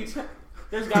 technically,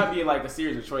 there's got to be like a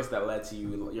series of choices that led to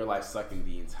your life sucking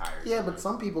the entire time. Yeah, but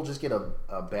some people just get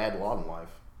a bad lot in life.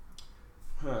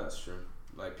 That's true.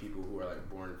 Like people who are like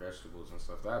born vegetables and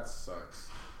stuff. That sucks.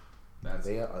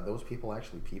 Are those people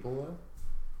actually people though?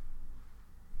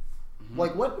 Mm-hmm.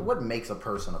 Like what makes a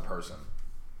person a person?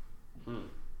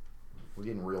 We're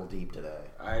getting real deep today.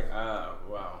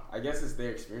 Wow. I guess it's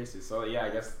their experiences. So yeah, I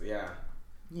guess yeah.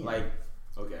 Like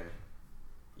okay.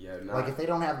 Yeah. Like if they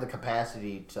don't have the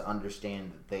capacity to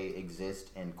understand that they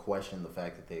exist and question the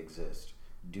fact that they exist,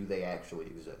 do they actually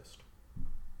exist?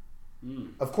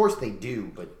 Of course they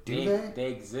do, but do they?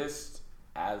 They exist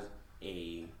as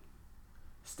a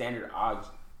standard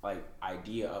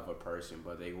idea of a person,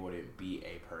 but they wouldn't be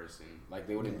a person. Like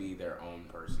they wouldn't be their own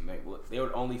person. They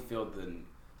would only fill the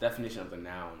definition of the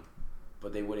noun,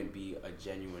 but they wouldn't be a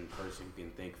genuine person who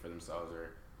can think for themselves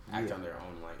or act on their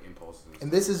own like impulses.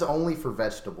 And this is only for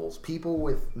vegetables. People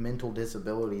with mental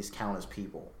disabilities count as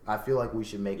people. I feel like we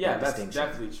should make that distinction. Yeah,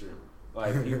 that's definitely true.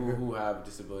 Like people who have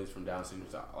disabilities from Down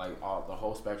syndrome, like the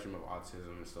whole spectrum of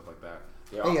autism and stuff like that.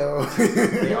 They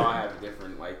all have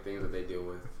different like things that they deal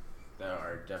with that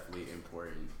are definitely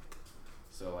important.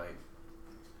 So like,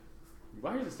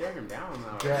 why are you staring him down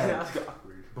now? Yeah. That's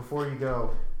awkward. Before you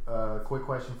go, quick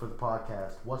question for the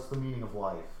podcast: what's the meaning of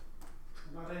life?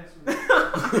 I'm not answering.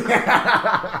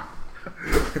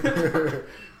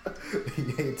 He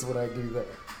hates when I do that.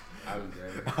 I'm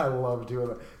dead. I love doing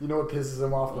that. You know what pisses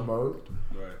him off the most?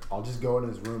 Right. I'll just go in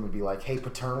his room and be like, "Hey,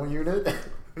 paternal unit."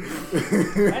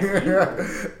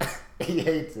 He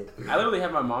hates it. I literally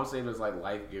have my mom say it as like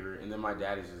life giver, and then my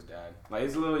dad is just dad. Like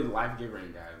it's literally life giver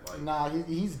and dad. Like nah,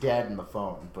 he's dad in the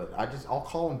phone, but I'll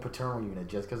call him paternal unit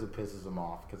just because it pisses him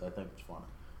off because I think it's funny.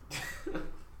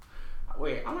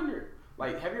 Wait, I wonder.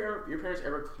 Like, have your parents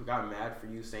ever got mad for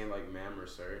you saying like "ma'am" or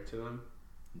 "sir" to them?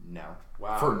 No.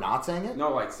 Wow. For not saying it?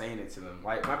 No, like saying it to them.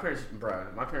 Like my parents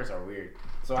are weird.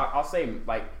 So I'll say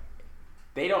like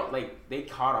they don't like they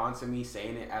caught on to me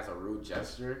saying it as a rude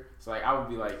gesture. So like I would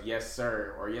be like "yes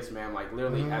sir" or "yes ma'am," like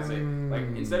literally as a like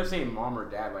instead of saying mom or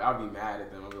dad, like I'd be mad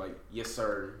at them. I'd be like "yes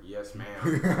sir," "yes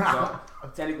ma'am." So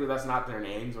technically that's not their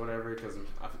names or whatever because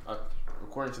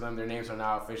according to them their names are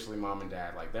now officially mom and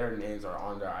dad. Like their names are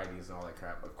on their IDs and all that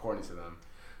crap according to them.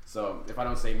 So if I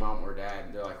don't say mom or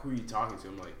dad, they're like, "Who are you talking to?"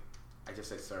 I'm like, "I just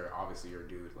said sir. Obviously you're a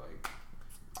dude. Like,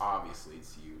 obviously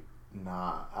it's you."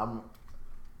 Nah, I'm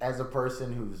as a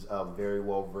person who's very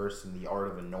well versed in the art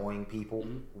of annoying people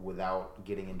without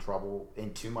getting in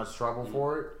too much trouble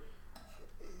for it.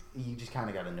 You just kind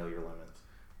of got to know your limits.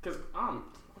 Cause I'm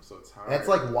so tired. That's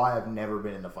like why I've never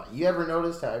been in a fight. You ever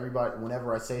noticed how everybody,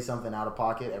 whenever I say something out of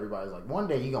pocket, everybody's like, one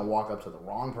day you're gonna walk up to the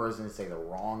wrong person and say the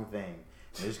wrong thing.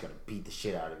 They're just gonna beat the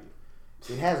shit out of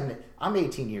you. It hasn't. I'm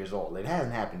 18 years old. It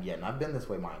hasn't happened yet, and I've been this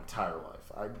way my entire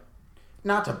life.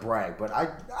 Not to brag, but I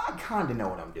kind of know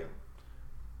what I'm doing.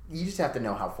 You just have to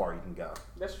know how far you can go.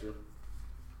 That's true.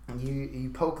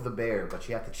 You poke the bear, but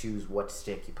you have to choose what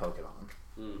stick you poke it on.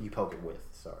 You poke it with.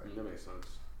 Sorry. That makes sense.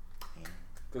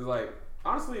 Because like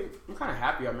honestly, I'm kind of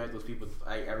happy I met those people.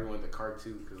 Like everyone at the card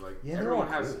too, because like everyone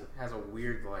has a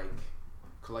weird like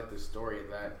collective story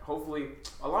that hopefully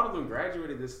a lot of them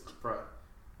graduated this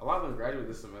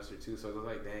semester too, so it's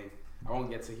like dang, I won't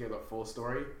get to hear the full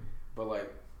story, but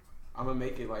like I'm gonna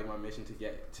make it like my mission to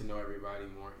get to know everybody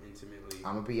more intimately.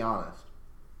 I'm gonna be honest.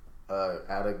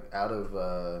 Out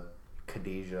of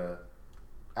Khadijah,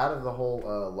 out of the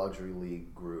whole luxury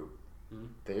league group,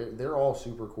 they're all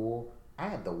super cool. I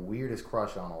had the weirdest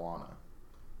crush on Alana.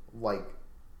 Like,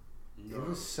 it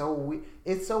was so weird.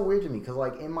 It's so weird to me because,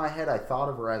 like, in my head, I thought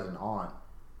of her as an aunt.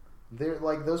 They're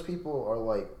like, those people are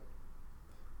like,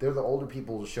 they're the older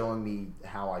people showing me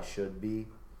how I should be,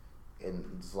 and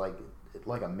it's like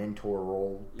a mentor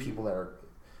role. People that are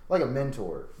like a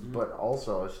mentor, but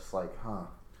also it's just like,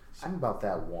 something about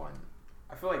that one.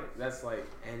 I feel like that's like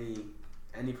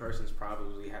any person's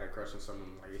probably had a crush on someone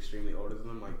like extremely older than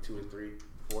them, like 2 or 3,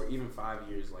 4, even 5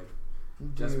 years. Like,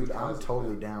 dude, I'm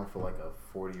totally down for like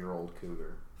a 40-year-old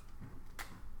cougar.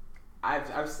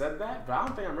 I've said that, but I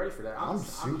don't think I'm ready for that. I'm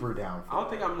super down for I don't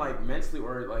think I'm like mentally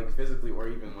or like physically or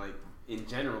even like in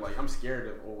general. Like, I'm scared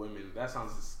of old women. That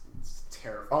sounds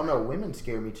terrifying. Oh no, women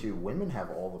scare me too. Women have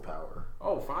all the power.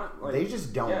 Oh, fine. Like, they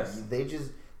just don't. Yes.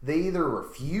 They either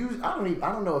refuse. I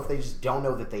don't know if they just don't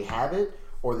know that they have it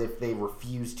or if they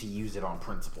refuse to use it on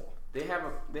principle. They have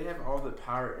all the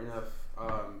power in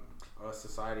a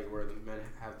society where the men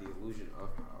have the illusion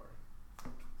of power.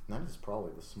 That is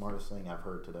probably the smartest thing I've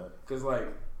heard today. Cause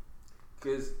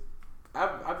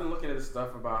I've been looking at this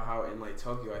stuff about how in like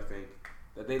Tokyo, I think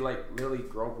that they like literally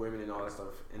grope women and all that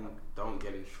stuff and don't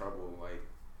get in trouble, like,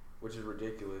 which is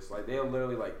ridiculous. Like, they'll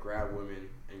literally like grab women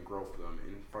and grope them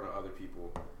in front of other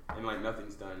people and like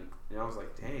nothing's done. And I was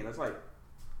like, dang, that's like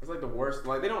the worst.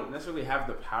 Like, they don't necessarily have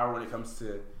the power when it comes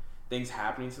to things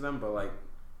happening to them, but like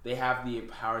they have the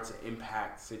power to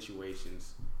impact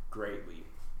situations greatly.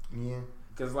 Yeah.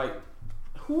 Because, like,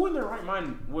 who in their right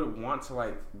mind would want to,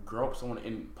 like, grope someone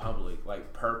in public,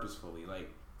 like, purposefully? Like,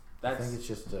 that's... I think it's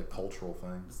just a cultural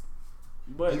thing.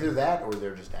 But either that or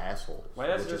they're just assholes,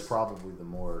 like, which is probably the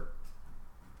more...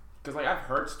 Because, like, I've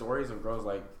heard stories of girls,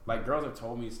 like, girls have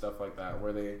told me stuff like that,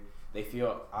 where they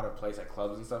feel out of place at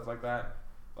clubs and stuff like that,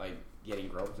 like, getting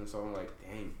groped and so on. Like,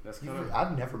 dang, that's kind of...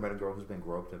 I've never met a girl who's been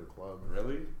groped at a club.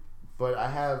 Really? But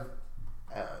I have...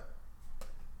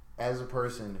 as a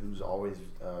person who's always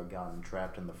gotten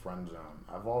trapped in the friend zone,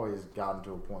 I've always gotten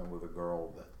to a point with a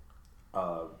girl that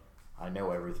I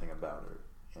know everything about her.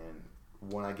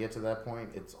 And when I get to that point,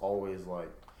 it's always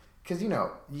like... Because, you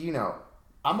know,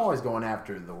 I'm always going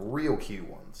after the real cute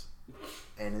ones.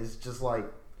 And it's just like...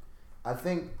 I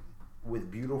think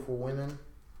with beautiful women,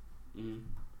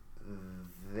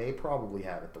 they probably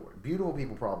have it the worst. Beautiful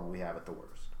people probably have it the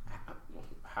worst.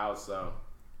 How so?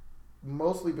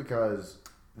 Mostly because...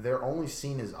 they're only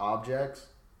seen as objects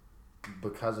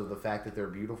because of the fact that they're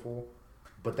beautiful,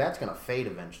 but that's gonna fade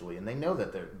eventually, and they know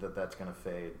that that's gonna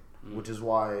fade, which is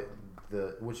why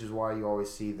you always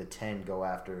see the 10 go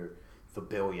after the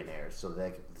billionaires so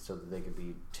that they could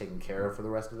be taken care of for the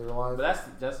rest of their lives.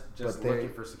 But that's just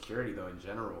looking for security though in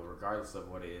general, regardless of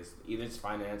what it is. Either it's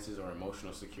finances or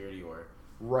emotional security or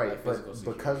right, like but physical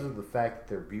security. Because of the fact that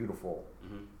they're beautiful,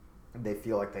 they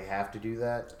feel like they have to do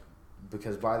that.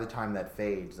 Because by the time that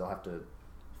fades, they'll have to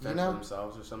fend for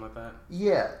themselves or something like that.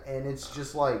 Yeah, and it's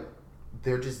just like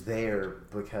they're just there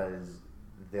because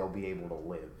they'll be able to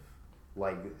live.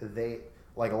 Like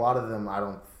a lot of them, I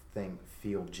don't think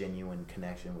feel genuine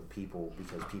connection with people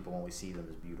because people only see them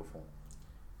as beautiful.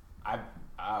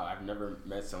 I've never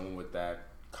met someone with that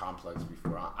complex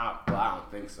before. I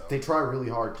don't think so. They try really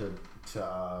hard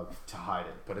to hide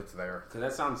it, but it's there. Because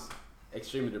that sounds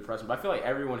extremely depressing. But I feel like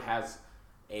everyone has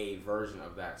a version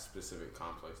of that specific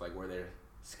complex, like where they're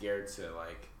scared to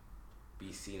like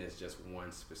be seen as just one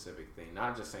specific thing,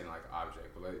 not just saying like object,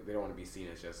 but like, they don't want to be seen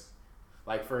as just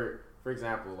like for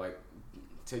example, like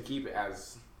to keep it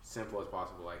as simple as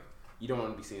possible, like you don't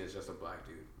want to be seen as just a black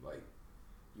dude, like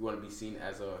you want to be seen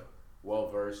as a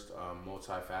well-versed,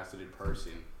 multifaceted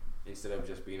person instead of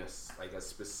just being a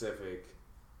specific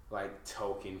like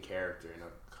token character in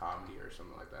a comedy or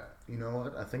something like that. You know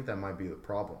what? I think that might be the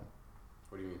problem.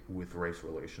 What do you mean? With race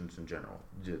relations in general.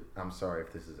 I'm sorry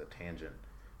if this is a tangent,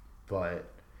 but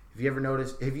have you ever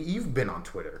noticed? You've been on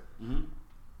Twitter? Mm-hmm.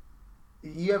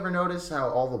 You ever notice how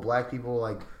all the black people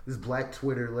like this black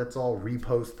Twitter? Let's all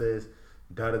repost this.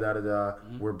 Da da da da da.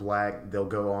 Mm-hmm. We're black. They'll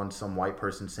go on some white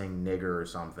person saying nigger or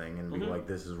something and be like,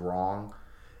 "This is wrong."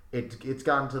 It's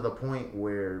gotten to the point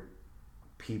where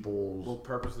people will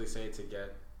purposely say it to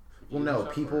get. Well, no,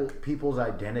 people's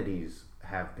identities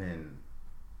have been.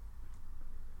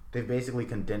 They've basically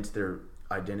condensed their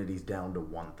identities down to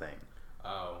one thing.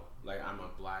 Oh, like I'm a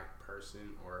black person,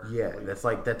 or yeah,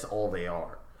 that's all they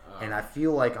are. And I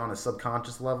feel like on a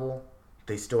subconscious level,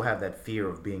 they still have that fear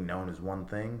of being known as one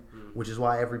thing, which is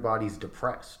why everybody's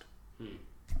depressed.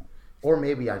 Or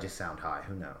maybe I just sound high.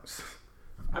 Who knows?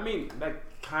 I mean, that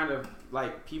kind of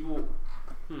like people.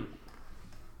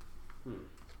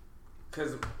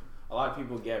 Because a lot of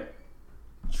people get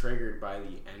triggered by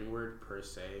the N-word per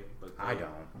se, but I don't.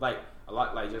 Like a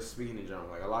lot, like just speaking in general,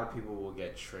 like a lot of people will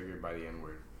get triggered by the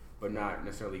N-word, but not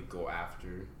necessarily go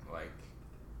after like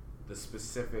the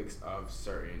specifics of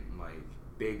certain like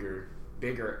bigger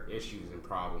issues and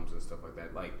problems and stuff like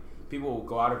that. Like people will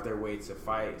go out of their way to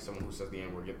fight someone who says the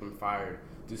N-word, get them fired,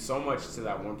 do so much to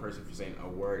that one person for saying a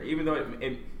word, even though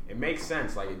it makes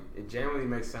sense. Like it genuinely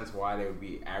makes sense why they would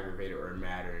be aggravated or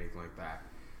mad or anything like that.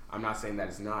 I'm not saying that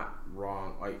it's not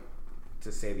wrong, like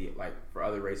to say the like for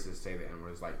other races to say the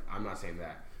N-word. Like I'm not saying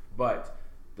that, but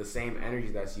the same energy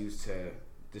that's used to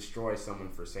destroy someone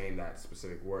for saying that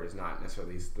specific word is not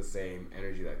necessarily the same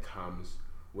energy that comes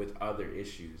with other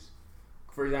issues.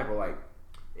 For example, like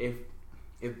if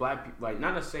black people, like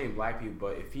not necessarily black people,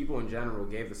 but if people in general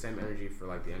gave the same energy for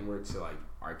like the N-word to like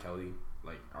R. Kelly,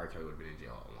 like R. Kelly would have been in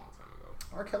jail a long time ago.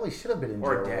 R. Kelly should have been in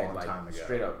Or jail dead, a long like time ago.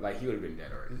 straight up, like he would have been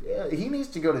dead already. Yeah, he needs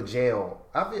to go to jail.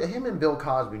 Him and Bill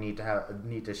Cosby need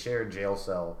to share a jail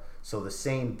cell so the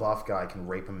same buff guy can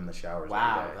rape him in the showers.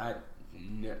 Wow, every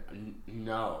day.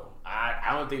 no, I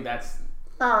don't think that's.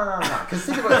 No. Because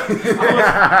think about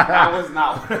That was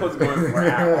not what I was going for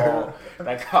at all.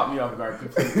 That caught me off guard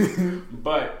completely.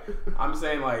 But I'm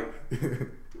saying like,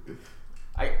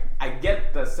 I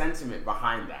get the sentiment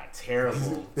behind that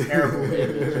terrible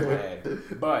image in my head.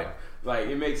 But like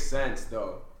it makes sense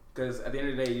though, because at the end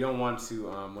of the day, you don't want to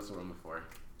what's the word for?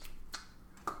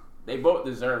 They both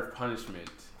deserve punishment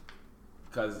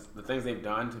because the things they've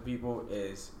done to people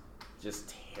is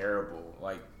just terrible.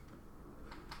 Like.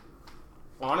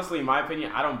 Honestly, in my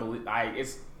opinion, I don't believe.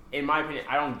 In my opinion,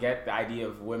 I don't get the idea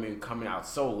of women coming out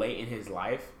so late in his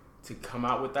life to come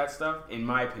out with that stuff. In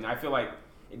my opinion, I feel like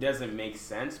it doesn't make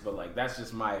sense. But like that's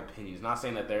just my opinion. It's not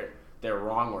saying that they're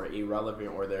wrong or irrelevant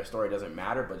or their story doesn't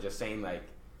matter. But just saying like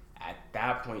at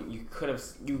that point you could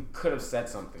have said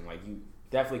something. Like you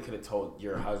definitely could have told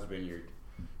your husband,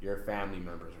 your family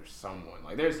members, or someone.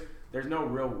 Like there's no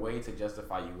real way to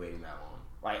justify you waiting that long.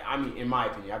 Like I mean, in my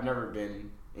opinion, I've never been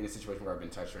in a situation where I've been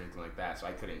touched or anything like that, so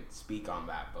I couldn't speak on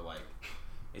that. But like,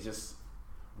 it's just,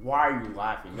 why are you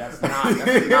laughing? That's not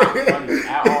funny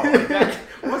at all. Like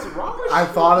what's wrong with you? I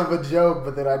thought of a joke,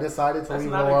 but then I decided to leave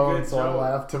it not a alone, good so I joke.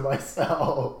 laughed to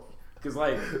myself. Because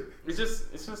like, it's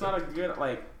just not a good,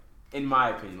 like, in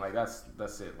my opinion, like that's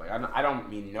it. Like I don't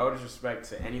mean no disrespect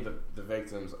to any of the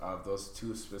victims of those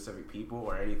two specific people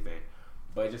or anything,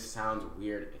 but it just sounds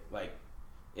weird. Like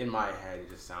in my head, it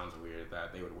just sounds weird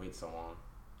that they would wait so long.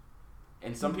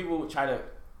 And some people try to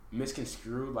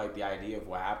misconstrue like the idea of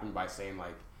what happened by saying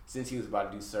like since he was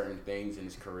about to do certain things in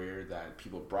his career that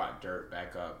people brought dirt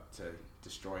back up to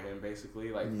destroy him basically.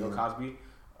 Like Bill Cosby,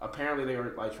 apparently they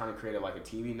were like trying to create a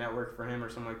TV network for him or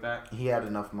something like that. He had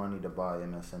enough money to buy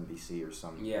MSNBC or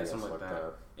something. Yeah, something like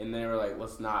that. And they were like,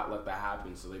 let's not let that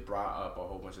happen. So they brought up a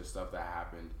whole bunch of stuff that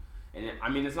happened. And I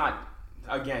mean, it's not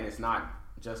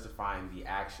justifying the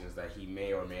actions that he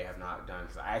may or may have not done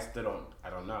because I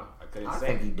don't know. I couldn't say. I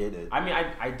think he did it. I mean,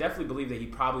 I definitely believe that he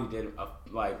probably did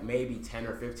like maybe 10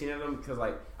 or 15 of them because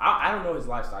like I don't know his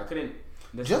lifestyle. I couldn't.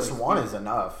 Just one is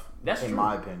enough. That's in true.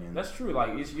 my opinion. That's true.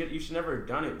 Like you should never have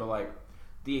done it, but like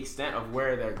the extent of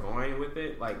where they're going with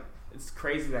it, like it's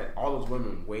crazy that all those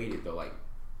women waited though. Like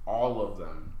all of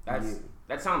them.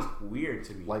 That sounds weird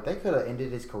to me. Like they could have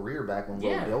ended his career back when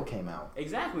Lil Bill came out.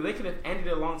 Exactly. They could have ended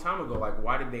it a long time ago. Like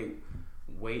why did they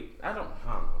wait? I don't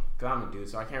know. Cause I'm a dude,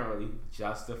 so I can't really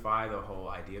justify the whole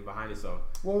idea behind it. So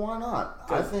well, why not?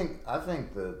 I think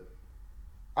that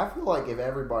I feel like if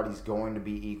everybody's going to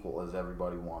be equal as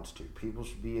everybody wants to, people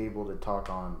should be able to talk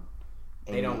on.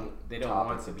 They don't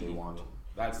want to be equal.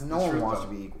 That's no one wants to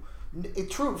be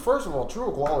equal. First of all, true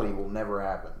equality will never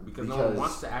happen because no one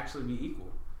wants to actually be equal.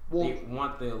 Well, they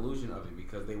want the illusion of it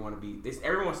because they want to be.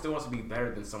 Everyone still wants to be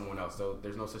better than someone else. So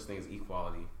there's no such thing as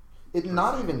equality. It's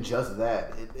not even just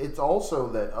that. It's also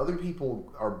that other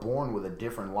people are born with a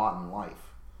different lot in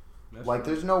life. That's like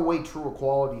true. There's no way true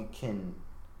equality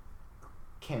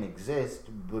can exist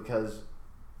because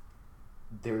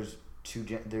there's two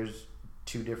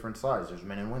different sides. There's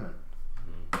men and women.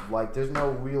 Mm-hmm. Like there's no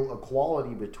real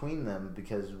equality between them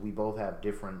because we both have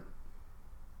different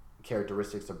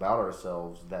characteristics about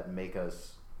ourselves that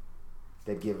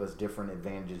give us different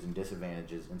advantages and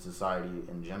disadvantages in society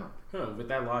in general. With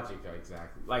that logic,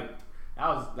 exactly. Like that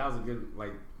was a good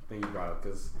thing you brought up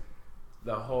because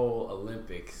the whole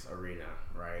Olympics arena,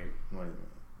 right? What do you mean?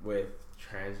 With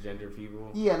transgender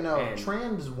people. Yeah, no,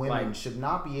 trans women should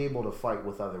not be able to fight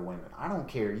with other women. I don't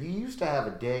care. You used to have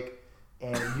a dick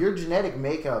And your genetic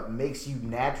makeup makes you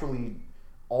naturally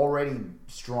already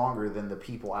stronger than the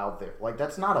people out there. Like,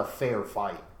 that's not a fair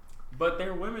fight. But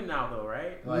they're women now, though,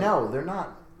 right? Like, no, they're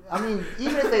not. I mean,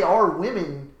 even if they are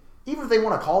women, even if they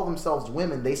want to call themselves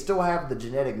women, they still have the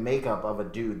genetic makeup of a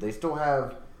dude. They still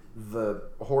have the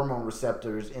hormone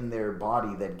receptors in their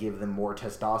body that give them more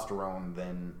testosterone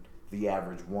than the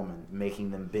average woman,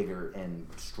 making them bigger and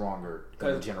stronger in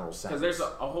the general sense. Because there's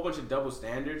a whole bunch of double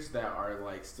standards that are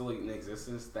like still in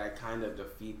existence that kind of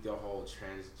defeat the whole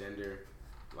transgender,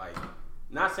 like,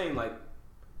 not saying like,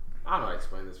 I don't know how to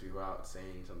explain this without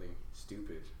saying something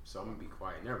stupid, so I'm gonna be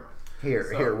quiet. Never mind.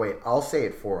 Here, wait. I'll say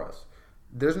it for us.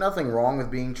 There's nothing wrong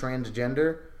with being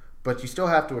transgender, but you still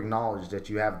have to acknowledge that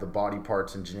you have the body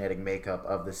parts and genetic makeup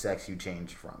of the sex you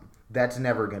changed from. That's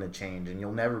never going to change, and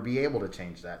you'll never be able to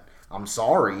change that. I'm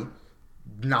sorry.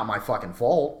 Not my fucking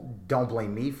fault. Don't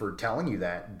blame me for telling you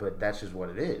that, but that's just what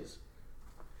it is.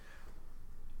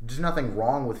 There's nothing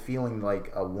wrong with feeling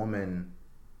like a woman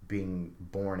being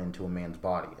born into a man's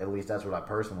body. At least that's what I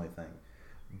personally think.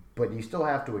 But you still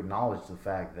have to acknowledge the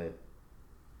fact that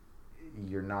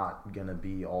you're not going to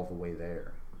be all the way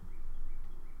there.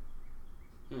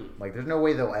 Like, there's no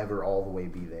way they'll ever all the way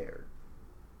be there.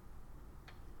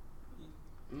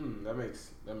 That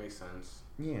makes sense.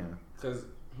 Yeah. Because,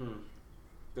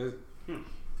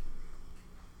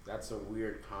 that's a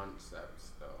weird concept,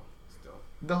 though. Still,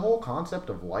 the whole concept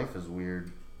of life is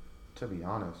weird, to be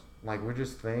honest. Like, we're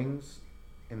just things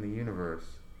in the universe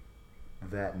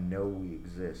that know we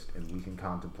exist, and we can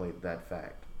contemplate that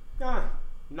fact. Nah,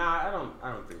 I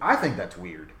don't think. I think that's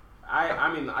weird.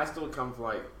 I mean, I still come from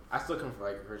like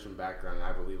a Christian background, and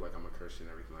I believe like I'm a Christian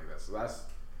and everything like that. So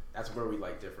that's where we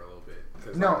like differ a little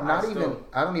bit. No, like,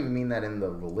 I don't even mean that in the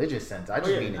religious sense. I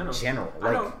just mean in general.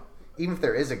 I Like, even if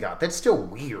there is a God, that's still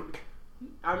weird.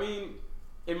 I mean,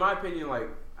 in my opinion, like,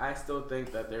 I still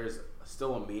think that there's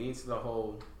still a meaning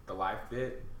to the life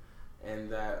bit, and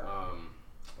that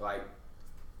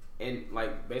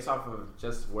like based off of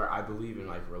just where I believe in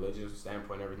like religious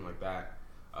standpoint and everything like that,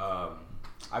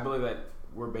 I believe that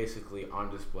we're basically on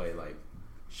display, like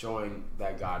showing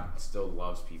that God still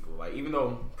loves people. Like, even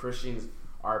though Christians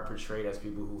are portrayed as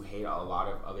people who hate a lot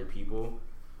of other people,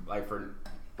 like, for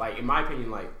like, in my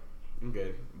opinion, like, I'm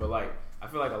good, but like, I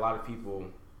feel like a lot of people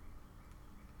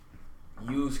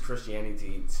use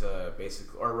Christianity to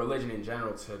basically, or religion in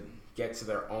general, to get to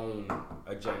their own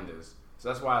agendas. So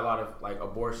that's why a lot of like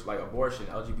abortion,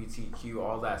 LGBTQ,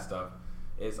 all that stuff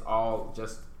is all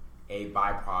just a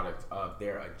byproduct of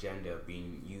their agenda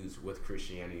being used with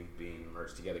Christianity being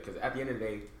merged together. Because at the end of the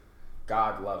day,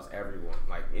 God loves everyone.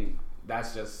 Like,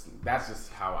 that's just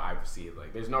how I see it.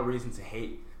 Like, there's no reason to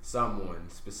hate someone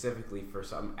specifically for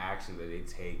some action that they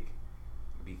take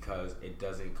because it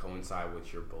doesn't coincide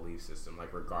with your belief system.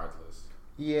 Like, regardless.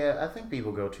 Yeah, I think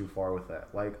people go too far with that.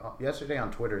 Like, yesterday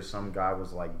on Twitter, some guy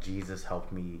was like, Jesus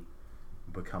helped me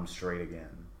become straight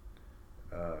again.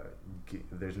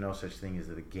 There's no such thing as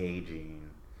the gay gene.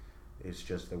 It's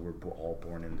just that we're all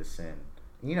born into sin.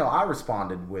 You know, I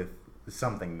responded with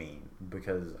something mean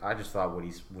because I just thought what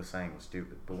he was saying was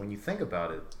stupid. But when you think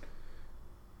about it,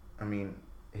 I mean,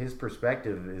 his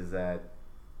perspective is that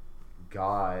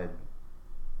God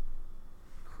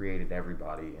created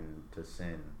everybody into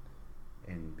sin,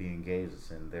 and being gay is a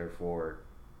sin. Therefore,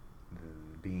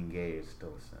 being gay is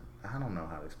still a sin. I don't know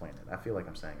how to explain it. I feel like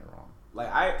I'm saying it wrong. Like,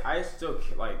 I still,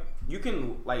 like, you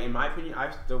can, like, in my opinion,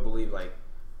 I still believe, like,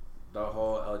 the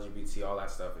whole LGBT, all that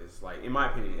stuff is, like, in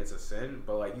my opinion, it's a sin.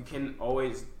 But, like, you can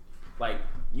always, like,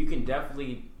 you can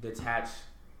definitely detach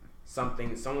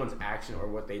someone's action or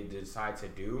what they decide to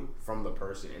do from the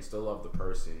person and still love the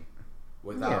person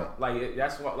without, like,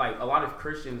 that's what, like, a lot of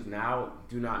Christians now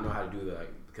do not know how to do that,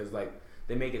 because, like,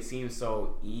 they make it seem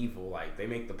so evil. Like, they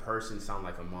make the person sound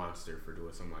like a monster for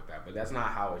doing something like that. But that's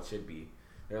not how it should be.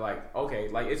 They're like, okay,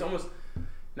 like, it's almost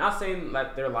not saying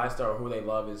that their lifestyle or who they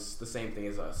love is the same thing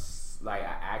as us, like,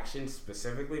 action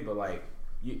specifically, but like,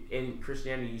 in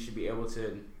Christianity, you should be able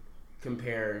to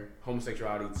compare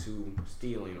homosexuality to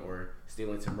stealing or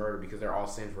stealing to murder, because they're all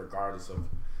sins regardless of.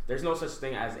 There's no such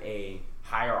thing as a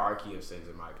hierarchy of sins,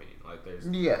 in my opinion. Like, that's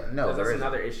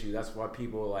another issue. That's why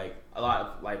people, like, a lot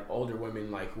of, like, older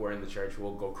women, like, who are in the church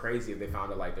will go crazy if they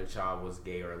found out, like, their child was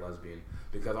gay or lesbian,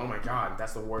 because, oh my God,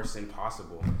 that's the worst sin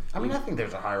possible. I mean, I think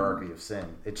there's a hierarchy of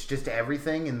sin. It's just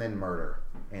everything and then murder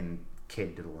and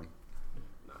kid diddling.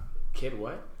 Kid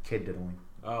what? Kid diddling.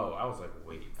 Oh, I was like,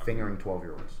 wait. Fingering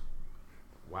 12-year-olds.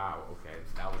 Wow, okay.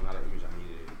 That was not an image I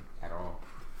needed at all.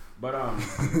 But,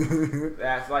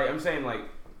 that's, like, I'm saying, like,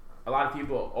 a lot of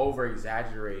people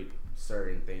over-exaggerate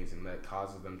certain things, and that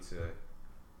causes them to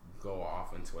go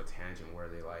off into a tangent where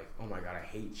they like, oh my god, I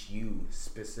hate you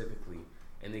specifically,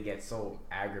 and they get so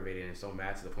aggravated and so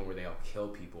mad to the point where they'll kill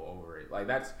people over it. Like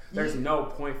there's no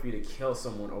point for you to kill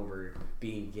someone over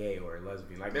being gay or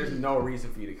lesbian. Like there's no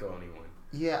reason for you to kill anyone.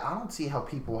 Yeah, I don't see how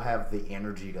people have the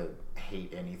energy to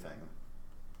hate anything.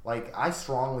 Like, I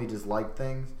strongly dislike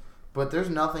things, but there's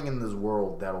nothing in this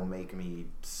world that'll make me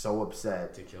so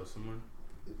upset. To kill someone?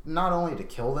 Not only to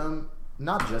kill them,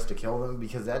 not just to kill them,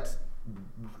 because that's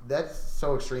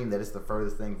so extreme that it's the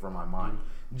furthest thing from my mind.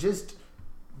 Just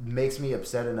makes me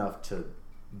upset enough to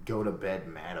go to bed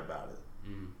mad about it.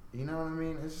 You know what I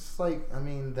mean? It's just like, I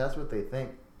mean, that's what they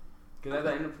think. Because at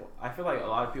the end of, I feel like a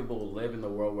lot of people live in the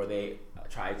world where they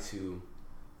try to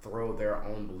throw their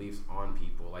own beliefs on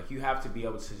people. Like, you have to be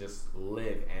able to just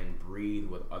live and breathe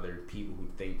with other people who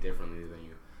think differently than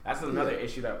you. That's another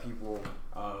issue that people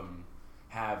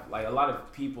have. Like, a lot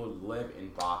of people live in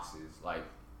boxes, like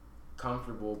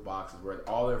comfortable boxes where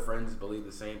all their friends believe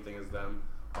the same thing as them,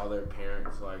 all their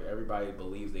parents, like everybody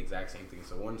believes the exact same thing.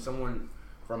 So when someone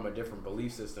from a different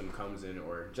belief system comes in,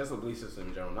 or just a belief system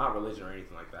in general, not religion or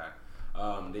anything like that,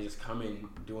 they just come in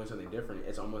doing something different.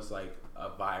 It's almost like a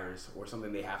virus or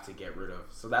something they have to get rid of.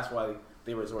 So that's why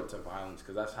they resort to violence,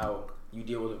 because that's how you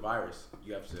deal with a virus.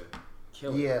 You have to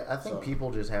kill it. Yeah, I think people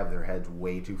just have their heads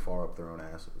way too far up their own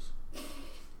asses.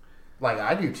 Like,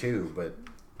 I do too, but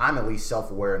I'm at least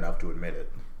self-aware enough to admit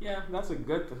it. Yeah, that's a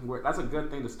good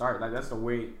thing to start. Like, that's the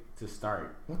way to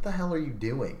start. What the hell are you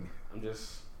doing? I'm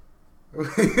just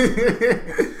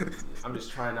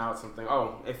trying out something.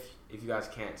 Oh, if you guys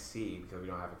can't see because we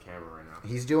don't have a camera right now.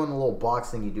 He's doing the little box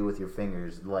thing you do with your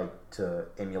fingers, like to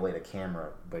emulate a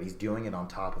camera, but he's doing it on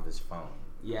top of his phone.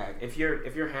 Yeah, if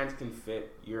your hands can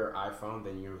fit your iPhone,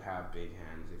 then you have big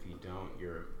hands. If you don't,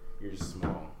 you're just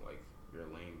small. Like, you're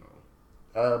lame.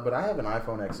 But I have an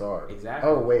iPhone XR. Exactly.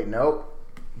 Oh wait, nope.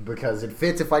 Because it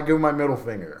fits if I do my middle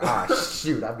finger.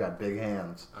 Shoot, I've got big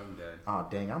hands. I'm dead.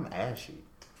 Dang, I'm ashy.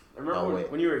 Remember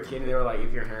when you were a kid, they were like,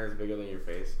 if your hand is bigger than your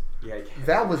face. Yeah.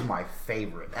 That was my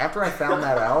favorite. After I found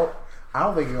that out, I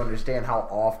don't think you understand how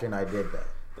often I did that.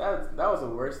 That was the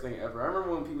worst thing ever. I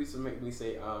remember when people used to make me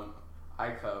say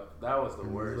iCup. That was the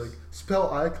worst. Like, spell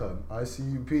iCup.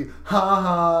 ICUP. Ha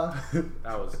ha.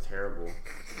 That was terrible.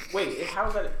 Wait,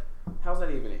 how's that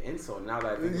even an insult? Now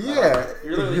that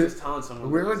you're literally just telling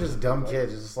someone. We were just dumb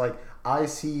kids. It's just like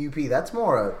ICUP. That's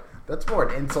more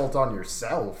an insult on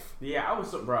yourself. Yeah, I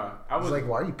was like,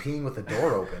 why are you peeing with the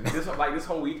door open? this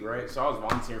whole week, right? So I was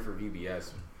volunteering for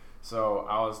VBS. So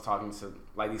I was talking to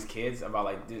like these kids about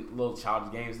like little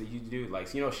child games that you do, like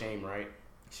Shame, right?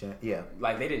 Yeah.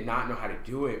 Like they did not know how to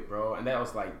do it, bro, and that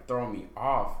was like throwing me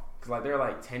off. Cause like they're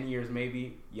like 10 years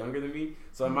maybe younger than me,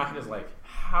 so in my head is like,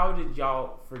 how did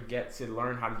y'all forget to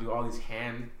learn how to do all these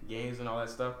hand games and all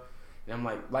that stuff? And I'm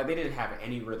like they didn't have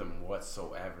any rhythm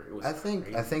whatsoever. It was I think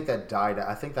that died.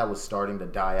 I think that was starting to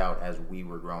die out as we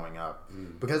were growing up,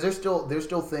 because there's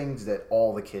still things that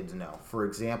all the kids know. For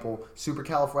example,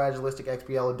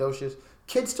 supercalifragilisticexpialidocious.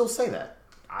 Kids still say that.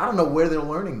 I don't know where they're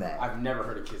learning that. I've never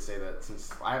heard a kid say that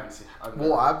since I haven't seen.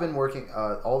 I've been working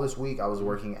all this week. I was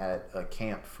working at a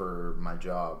camp for my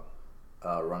job,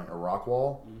 running a rock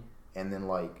wall, and then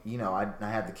I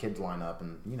had the kids line up,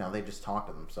 and they just talk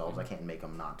to themselves. I can't make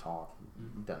them not talk.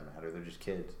 It doesn't matter. They're just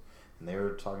kids, and they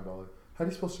were talking about like, how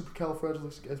do you spell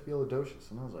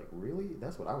supercalifragilisticexpialidocious? And I was like, really?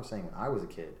 That's what I was saying when I was a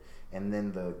kid. And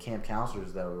then the camp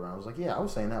counselors that were around was like, yeah, I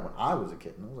was saying that when I was a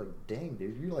kid. And I was like, dang,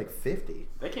 dude, you're like 50.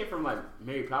 They came from like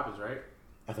Mary Poppins, right?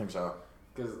 I think so.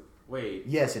 Because, wait.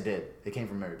 Yes, it did. It came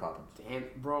from Mary Poppins. Damn,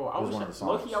 bro, I wish I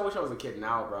was a kid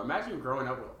now, bro. Imagine growing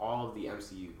up with all of the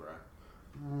MCU, bro.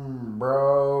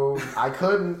 Bro, I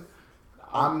couldn't.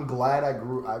 I'm glad I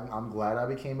grew. I'm glad I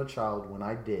became a child when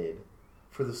I did,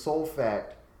 for the sole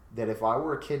fact that if I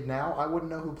were a kid now, I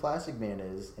wouldn't know who Plastic Man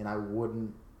is, and I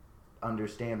wouldn't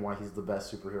understand why he's the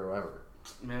best superhero ever.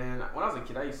 Man, when I was a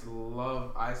kid, I used to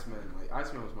love Iceman. Like,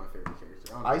 Iceman was my favorite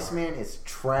character. Iceman is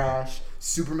trash.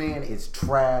 Superman is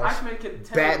trash. Iceman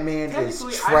Batman is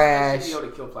trash. Iceman should be able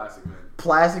to kill Plastic Man.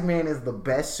 Plastic Man is the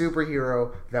best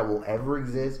superhero that will ever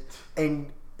exist.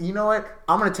 And you know what?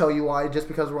 I'm going to tell you why, just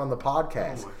because we're on the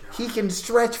podcast. He can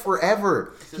stretch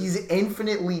forever. He's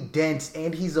infinitely dense,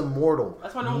 and he's immortal.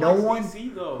 That's why no one likes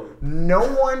DC, though. No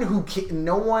one who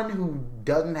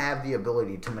doesn't have the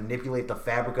ability to manipulate the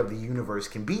fabric of the universe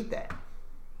can beat that.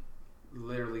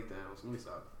 Literally Thanos. Let me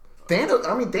stop.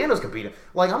 Thanos can beat him.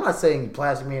 Like, I'm not saying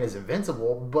Plastic Man is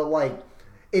invincible, but like,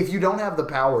 if you don't have the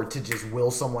power to just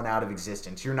will someone out of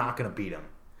existence, you're not going to beat him.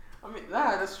 I mean,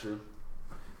 that's true.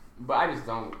 But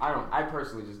I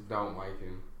personally just don't like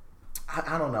him.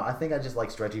 I don't know. I think I just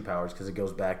like stretchy powers because it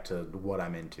goes back to what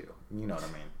I'm into. You know what I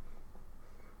mean?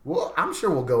 Well, I'm sure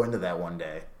we'll go into that one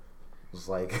day. It's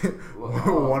like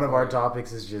one of our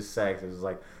topics is just sex. It's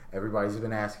like everybody's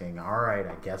been asking. All right,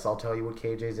 I guess I'll tell you what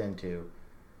KJ's into.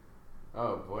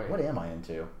 Oh boy. What am I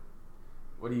into?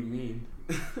 What do you mean?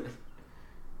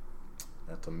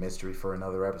 That's a mystery for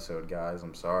another episode, guys.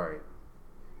 I'm sorry.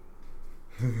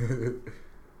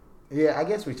 Yeah, I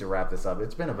guess we should wrap this up.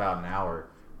 It's been about an hour.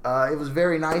 It was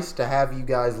very nice to have you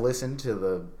guys listen to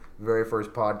the very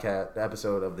first podcast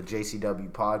episode of the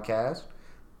JCW podcast.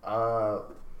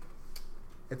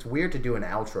 It's weird to do an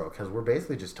outro because we're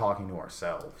basically just talking to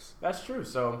ourselves. That's true.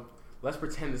 So let's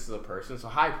pretend this is a person. So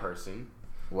hi, person.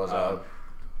 What's up?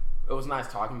 It was nice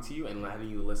talking to you and letting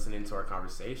you listen into our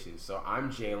conversation. So I'm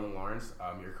Jalen Lawrence.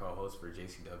 I'm your co-host for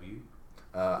JCW.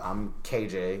 I'm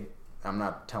KJ. I'm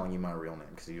not telling you my real name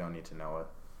because you don't need to know it.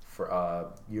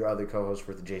 For your other co-host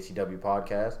for the JCW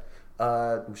podcast.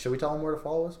 Should we tell them where to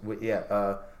follow us?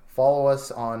 Follow us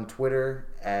on Twitter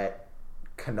at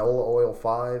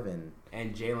CanolaOil5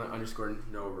 and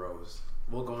Jalen_No_Rose.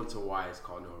 We'll go into why it's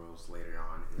called No Rose later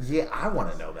on. Yeah, I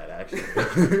want to know that actually.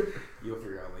 You'll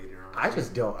figure out later on. I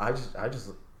just don't.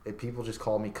 If people just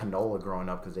call me Canola growing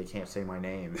up because they can't say my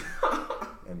name,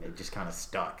 and it just kind of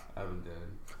stuck. I'm dead.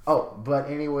 Oh, but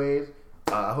anyways,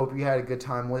 I hope you had a good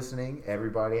time listening.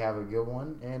 Everybody have a good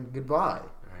one, and goodbye.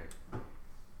 All right.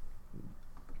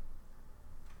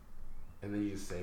 And then you say.